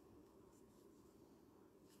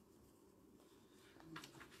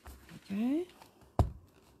 There we go.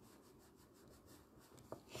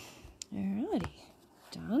 Alrighty,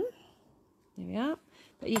 done. There we are.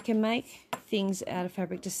 But you can make things out of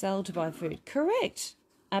fabric to sell to buy food. Correct.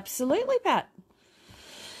 Absolutely, Pat.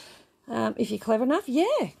 If you're clever enough,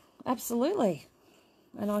 yeah, absolutely.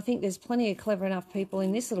 And I think there's plenty of clever enough people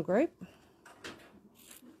in this little group.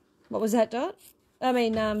 What was that, Dot? I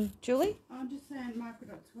mean, Julie? I'm just saying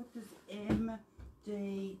microdots. What does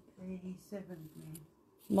MDP7 mean?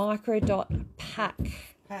 Microdot pack.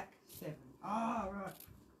 Pack 7. Oh, right.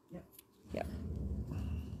 Yep.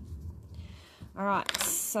 All right,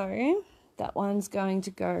 so that one's going to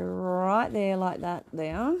go right there like that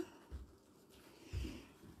there.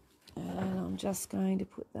 And I'm just going to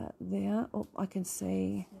put that there. Oh, I can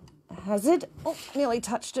see a hazard. Oh, nearly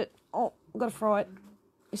touched it. Oh, I've got to fry it.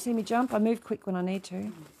 You see me jump? I move quick when I need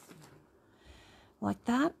to. Like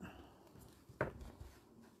that.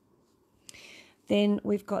 Then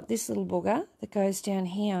we've got this little booger that goes down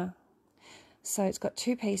here. So it's got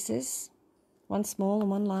two pieces. One small and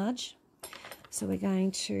one large. So we're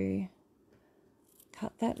going to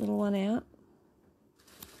cut that little one out.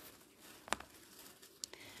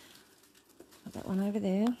 Put that one over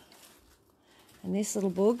there. And this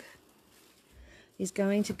little boog is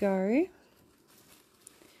going to go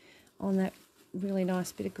on that really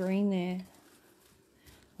nice bit of green there.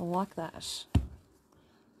 I like that.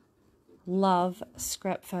 Love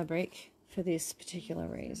scrap fabric for this particular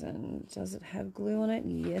reason. Does it have glue on it?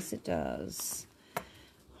 Yes, it does.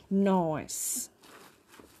 Nice.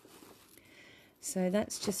 So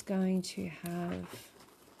that's just going to have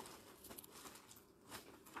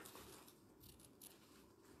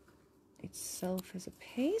itself as a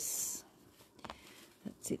piece.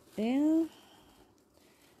 That's it there.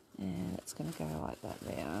 And it's going to go like that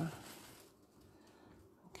there.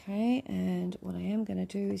 Okay, and what I am going to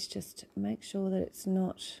do is just make sure that it's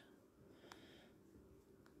not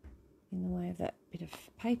in the way of that bit of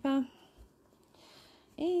paper.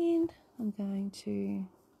 And I'm going to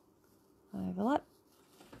overlap,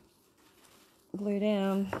 glue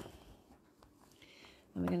down,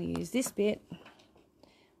 and we're going to use this bit,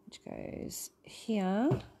 which goes here.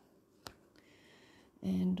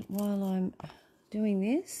 And while I'm doing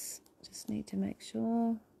this, just need to make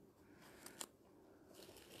sure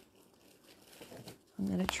I'm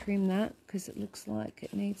going to trim that because it looks like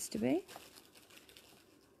it needs to be.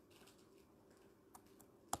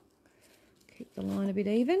 Keep the line a bit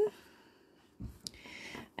even.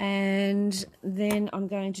 And then I'm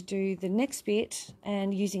going to do the next bit,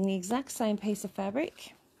 and using the exact same piece of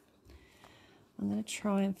fabric, I'm going to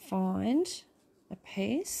try and find a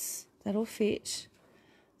piece that'll fit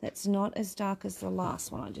that's not as dark as the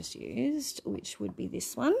last one I just used, which would be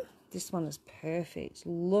this one. This one is perfect.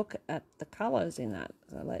 Look at the colours in that.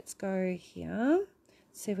 So let's go here.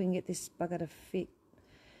 See if we can get this bugger to fit.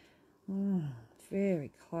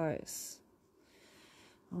 Very close.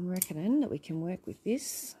 I'm reckoning that we can work with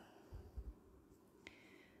this.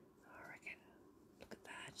 I reckon. Look at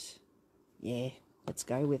that. Yeah, let's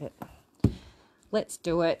go with it. Let's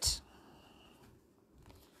do it.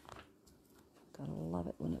 Gotta love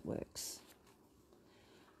it when it works.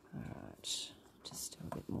 Alright, just do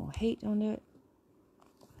a bit more heat on it.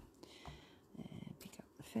 And pick up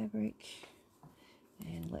the fabric.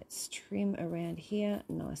 And let's trim around here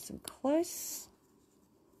nice and close.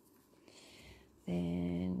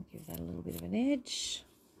 Then give that a little bit of an edge.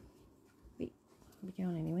 Wait, are we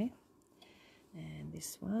going anywhere? And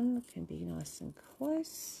this one can be nice and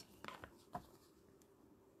close.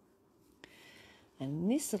 And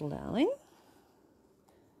this little darling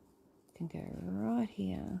can go right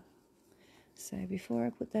here. So before I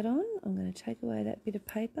put that on, I'm going to take away that bit of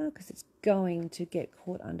paper because it's going to get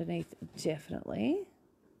caught underneath definitely.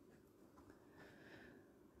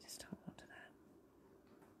 Just hold on to that.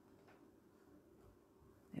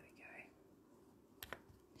 There we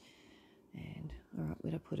go. And all right,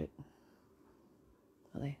 where'd I put it?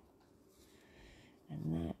 Oh, there.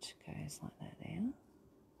 And that goes like that there.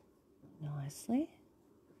 Nicely.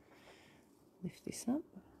 Lift this up.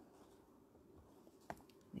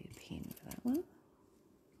 Need a pin for that one.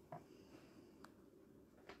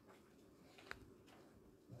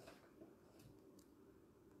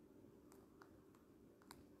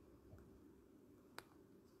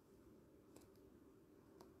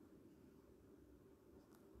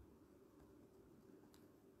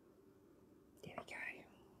 There we go.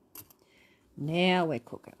 Now we're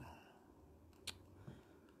cooking.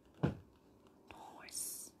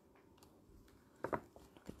 Nice. Look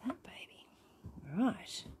at that, baby.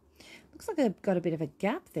 Right. Looks like I've got a bit of a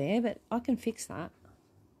gap there, but I can fix that.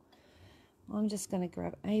 I'm just going to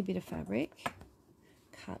grab a bit of fabric,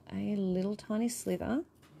 cut a little tiny slither,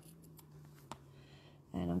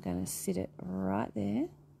 and I'm going to sit it right there.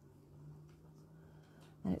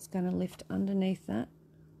 And it's going to lift underneath that,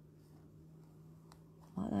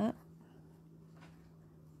 like that.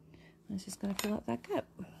 And it's just going to fill up that gap.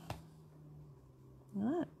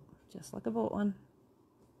 Like that, just like I bought one.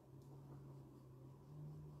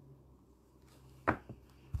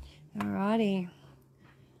 Alrighty,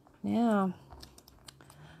 now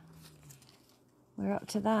we're up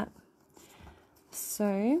to that.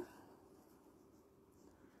 So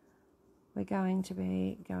we're going to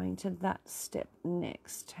be going to that step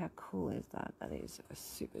next. How cool is that? That is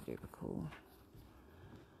super duper cool.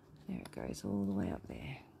 There it goes all the way up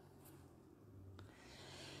there.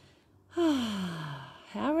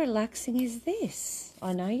 How relaxing is this?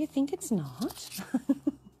 I know you think it's not.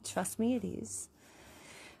 Trust me, it is.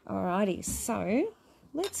 Alrighty, so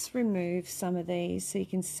let's remove some of these so you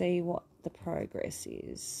can see what the progress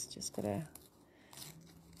is. Just gotta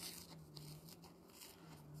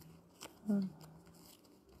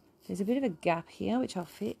there's a bit of a gap here which I'll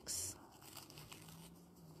fix.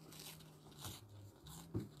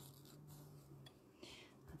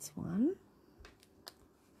 That's one.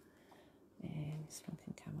 And this one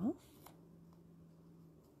can come off.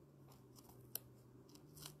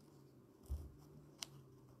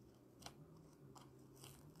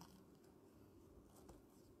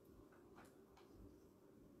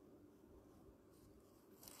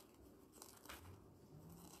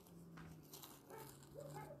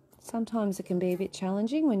 Sometimes it can be a bit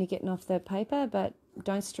challenging when you're getting off the paper, but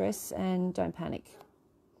don't stress and don't panic.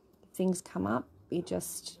 If things come up, you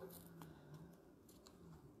just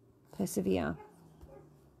persevere.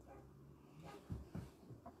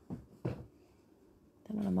 That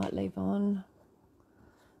one I might leave on.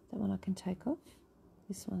 That one I can take off.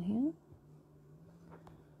 This one here.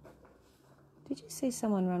 Did you see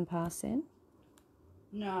someone run past then?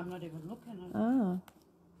 No, I'm not even looking at it. Oh.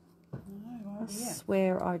 No, I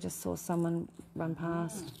swear I just saw someone run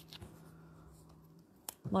past.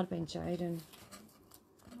 Might have been Jaden.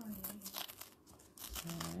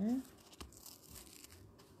 Okay.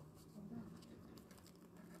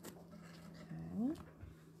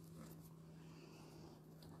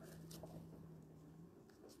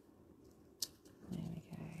 There we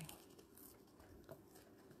go.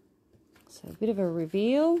 So a bit of a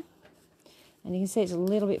reveal. And you can see it's a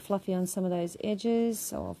little bit fluffy on some of those edges,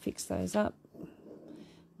 so I'll fix those up.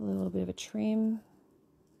 A little bit of a trim.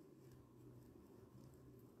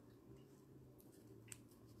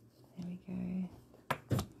 There we go.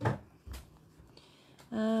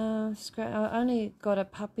 I only got a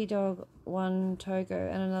puppy dog, one Togo,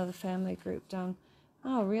 and another family group done.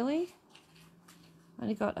 Oh, really? I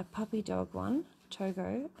only got a puppy dog one,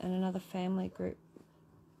 Togo, and another family group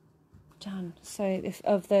done. So if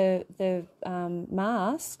of the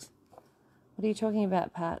masks, what are you talking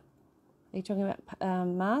about, Pat? Are you talking about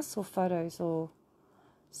masks or photos? Or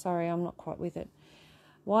sorry, I'm not quite with it.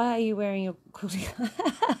 Why are you wearing your quilting?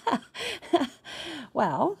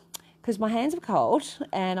 Well, because my hands were cold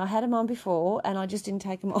and I had them on before and I just didn't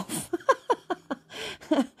take them off.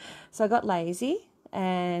 So I got lazy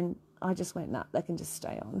and I just went, nah, they can just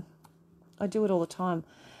stay on. I do it all the time.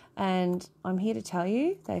 And I'm here to tell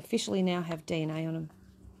you, they officially now have DNA on them.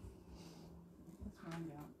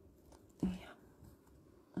 Yeah.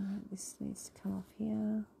 This needs to come off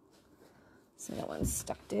here. So that one's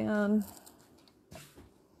stuck down.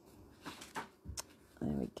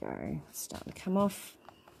 There we go. It's starting to come off.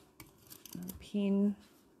 Another pin.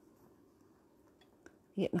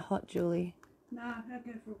 You're getting hot, Julie. No, I'll go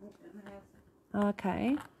for a walk in the house.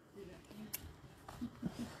 Okay.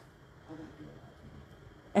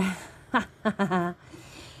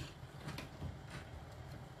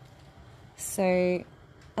 So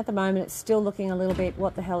at the moment it's still looking a little bit,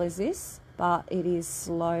 what the hell is this? But it is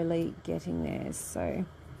slowly getting there. So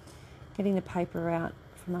getting the paper out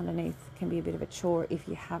from underneath can be a bit of a chore if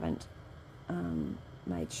you haven't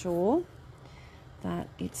made sure that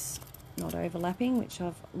it's not overlapping, which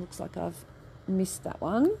looks like I've missed that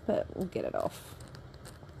one, but we'll get it off.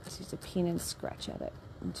 Just use a pin and scratch at it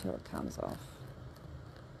until it comes off.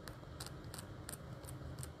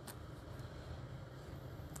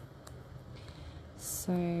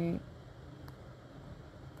 So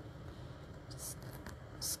just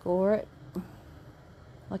score it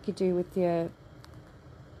like you do with your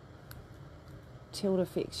tilde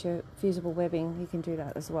fix, your fusible webbing. You can do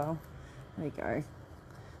that as well. There we go.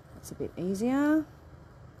 That's a bit easier.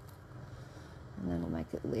 And then we'll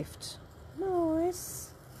make it lift.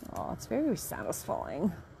 Nice. Oh, it's very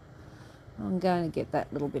satisfying. I'm going to get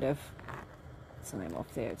that little bit of something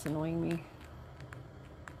off there. It's annoying me.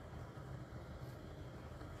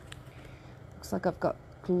 Looks like I've got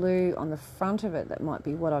glue on the front of it. That might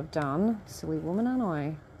be what I've done. Silly woman, aren't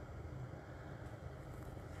I?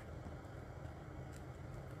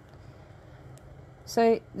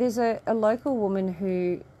 So there's a local woman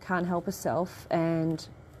who can't help herself, and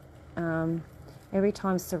every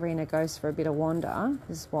time Serena goes for a bit of wander,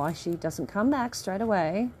 this is why she doesn't come back straight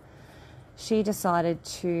away, she decided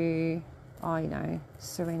to, oh, you know,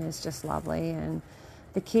 Serena's just lovely and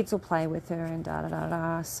the kids will play with her and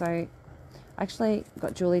da-da-da-da. So I actually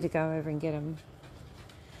got Julie to go over and get them.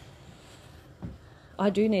 I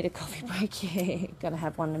do need a coffee break, yeah, gonna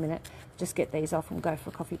have one in a minute. Just get these off and go for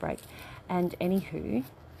a coffee break. And anywho,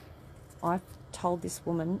 I've told this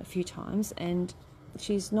woman a few times and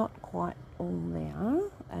she's not quite all there,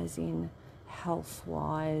 as in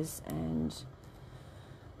health-wise, and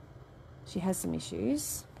she has some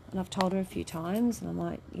issues. And I've told her a few times, and I'm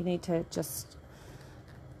like, you need to just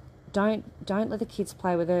don't let the kids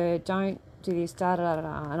play with her, don't do this,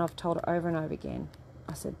 da-da-da-da. And I've told her over and over again.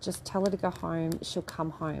 I said, just tell her to go home. She'll come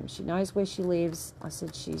home. She knows where she lives. I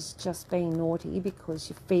said, she's just being naughty because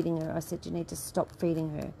you're feeding her. I said, you need to stop feeding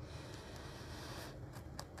her.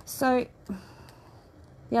 So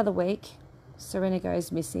the other week, Serena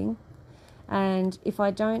goes missing. And with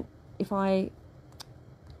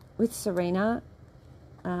Serena,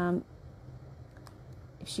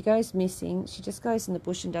 if she goes missing, she just goes in the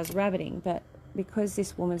bush and does rabbiting. But because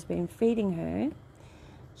this woman's been feeding her,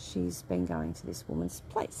 she's been going to this woman's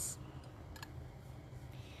place.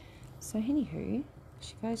 So anywho,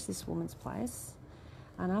 she goes to this woman's place,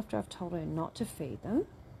 and after I've told her not to feed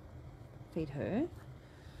her,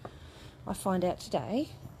 I find out today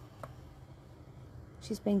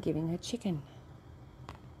she's been giving her chicken.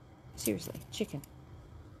 Seriously, chicken.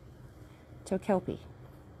 To a Kelpie.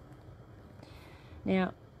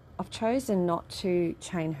 Now, I've chosen not to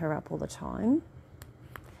chain her up all the time,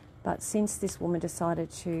 but since this woman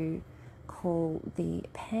decided to call the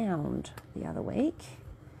pound the other week,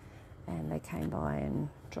 and they came by and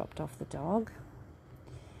dropped off the dog,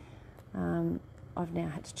 I've now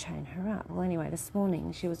had to chain her up. Well, anyway, this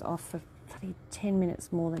morning she was off for 10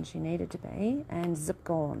 minutes more than she needed to be, and zip,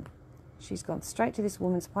 gone. She's gone straight to this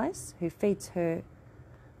woman's place who feeds her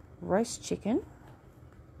roast chicken,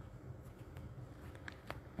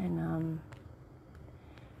 and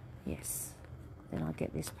yes, then I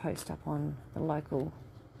get this post up on the local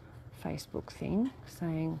Facebook thing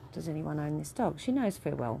saying, does anyone own this dog? She knows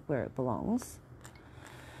very well where it belongs.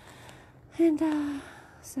 And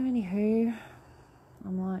so anywho,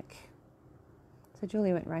 I'm like, so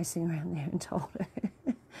Julia went racing around there and told her,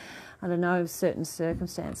 I don't know, certain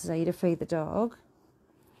circumstances are you to feed the dog.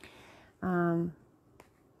 I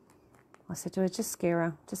said to her, just scare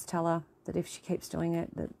her, just tell her that if she keeps doing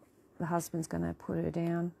it, that the husband's going to put her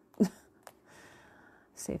down.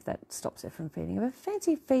 See if that stops her from feeding her. But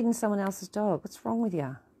fancy feeding someone else's dog. What's wrong with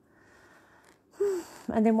you?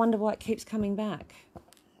 And then wonder why it keeps coming back.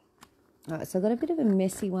 All right, so I've got a bit of a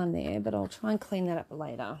messy one there, but I'll try and clean that up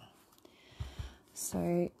later.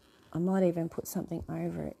 So I might even put something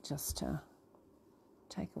over it just to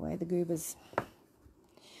take away the goobers.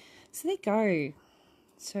 So there you go.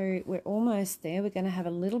 So we're almost there. We're going to have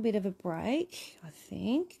a little bit of a break, I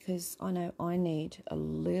think, because I know I need a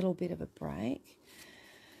little bit of a break.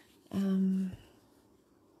 There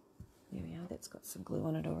we are. That's got some glue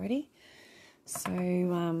on it already.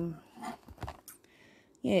 So,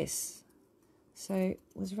 yes. So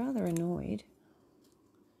was rather annoyed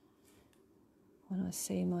when I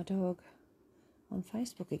see my dog on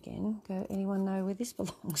Facebook again. Go, anyone know where this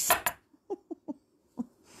belongs?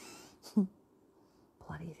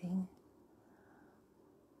 Bloody thing.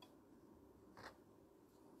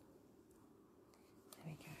 There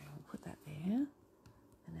we go. I'll put that there and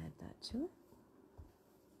add that to it.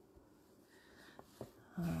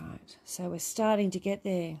 All right. So we're starting to get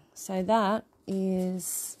there. So that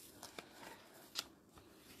is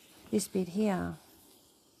this bit here.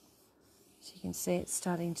 So you can see it's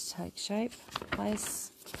starting to take shape,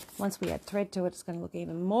 place. Once we add thread to it, it's going to look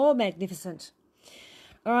even more magnificent.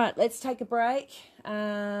 All right, let's take a break.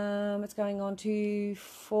 It's going on to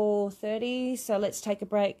 4:30, so let's take a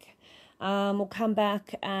break. We'll come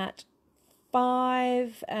back at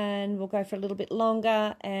 5 and we'll go for a little bit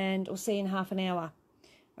longer and we'll see you in half an hour.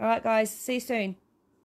 All right, guys, see you soon.